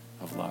way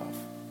of love.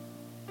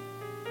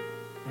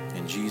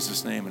 In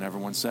Jesus' name, and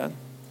everyone said,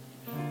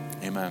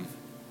 amen.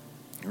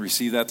 You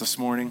receive that this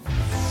morning?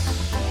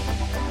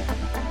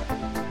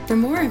 For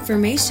more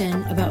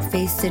information about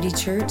Faith City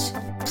Church,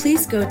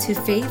 please go to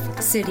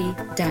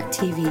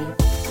faithcity.tv.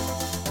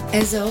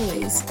 As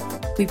always,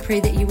 we pray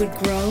that you would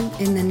grow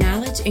in the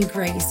knowledge and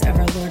grace of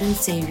our Lord and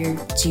Savior,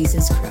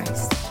 Jesus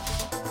Christ.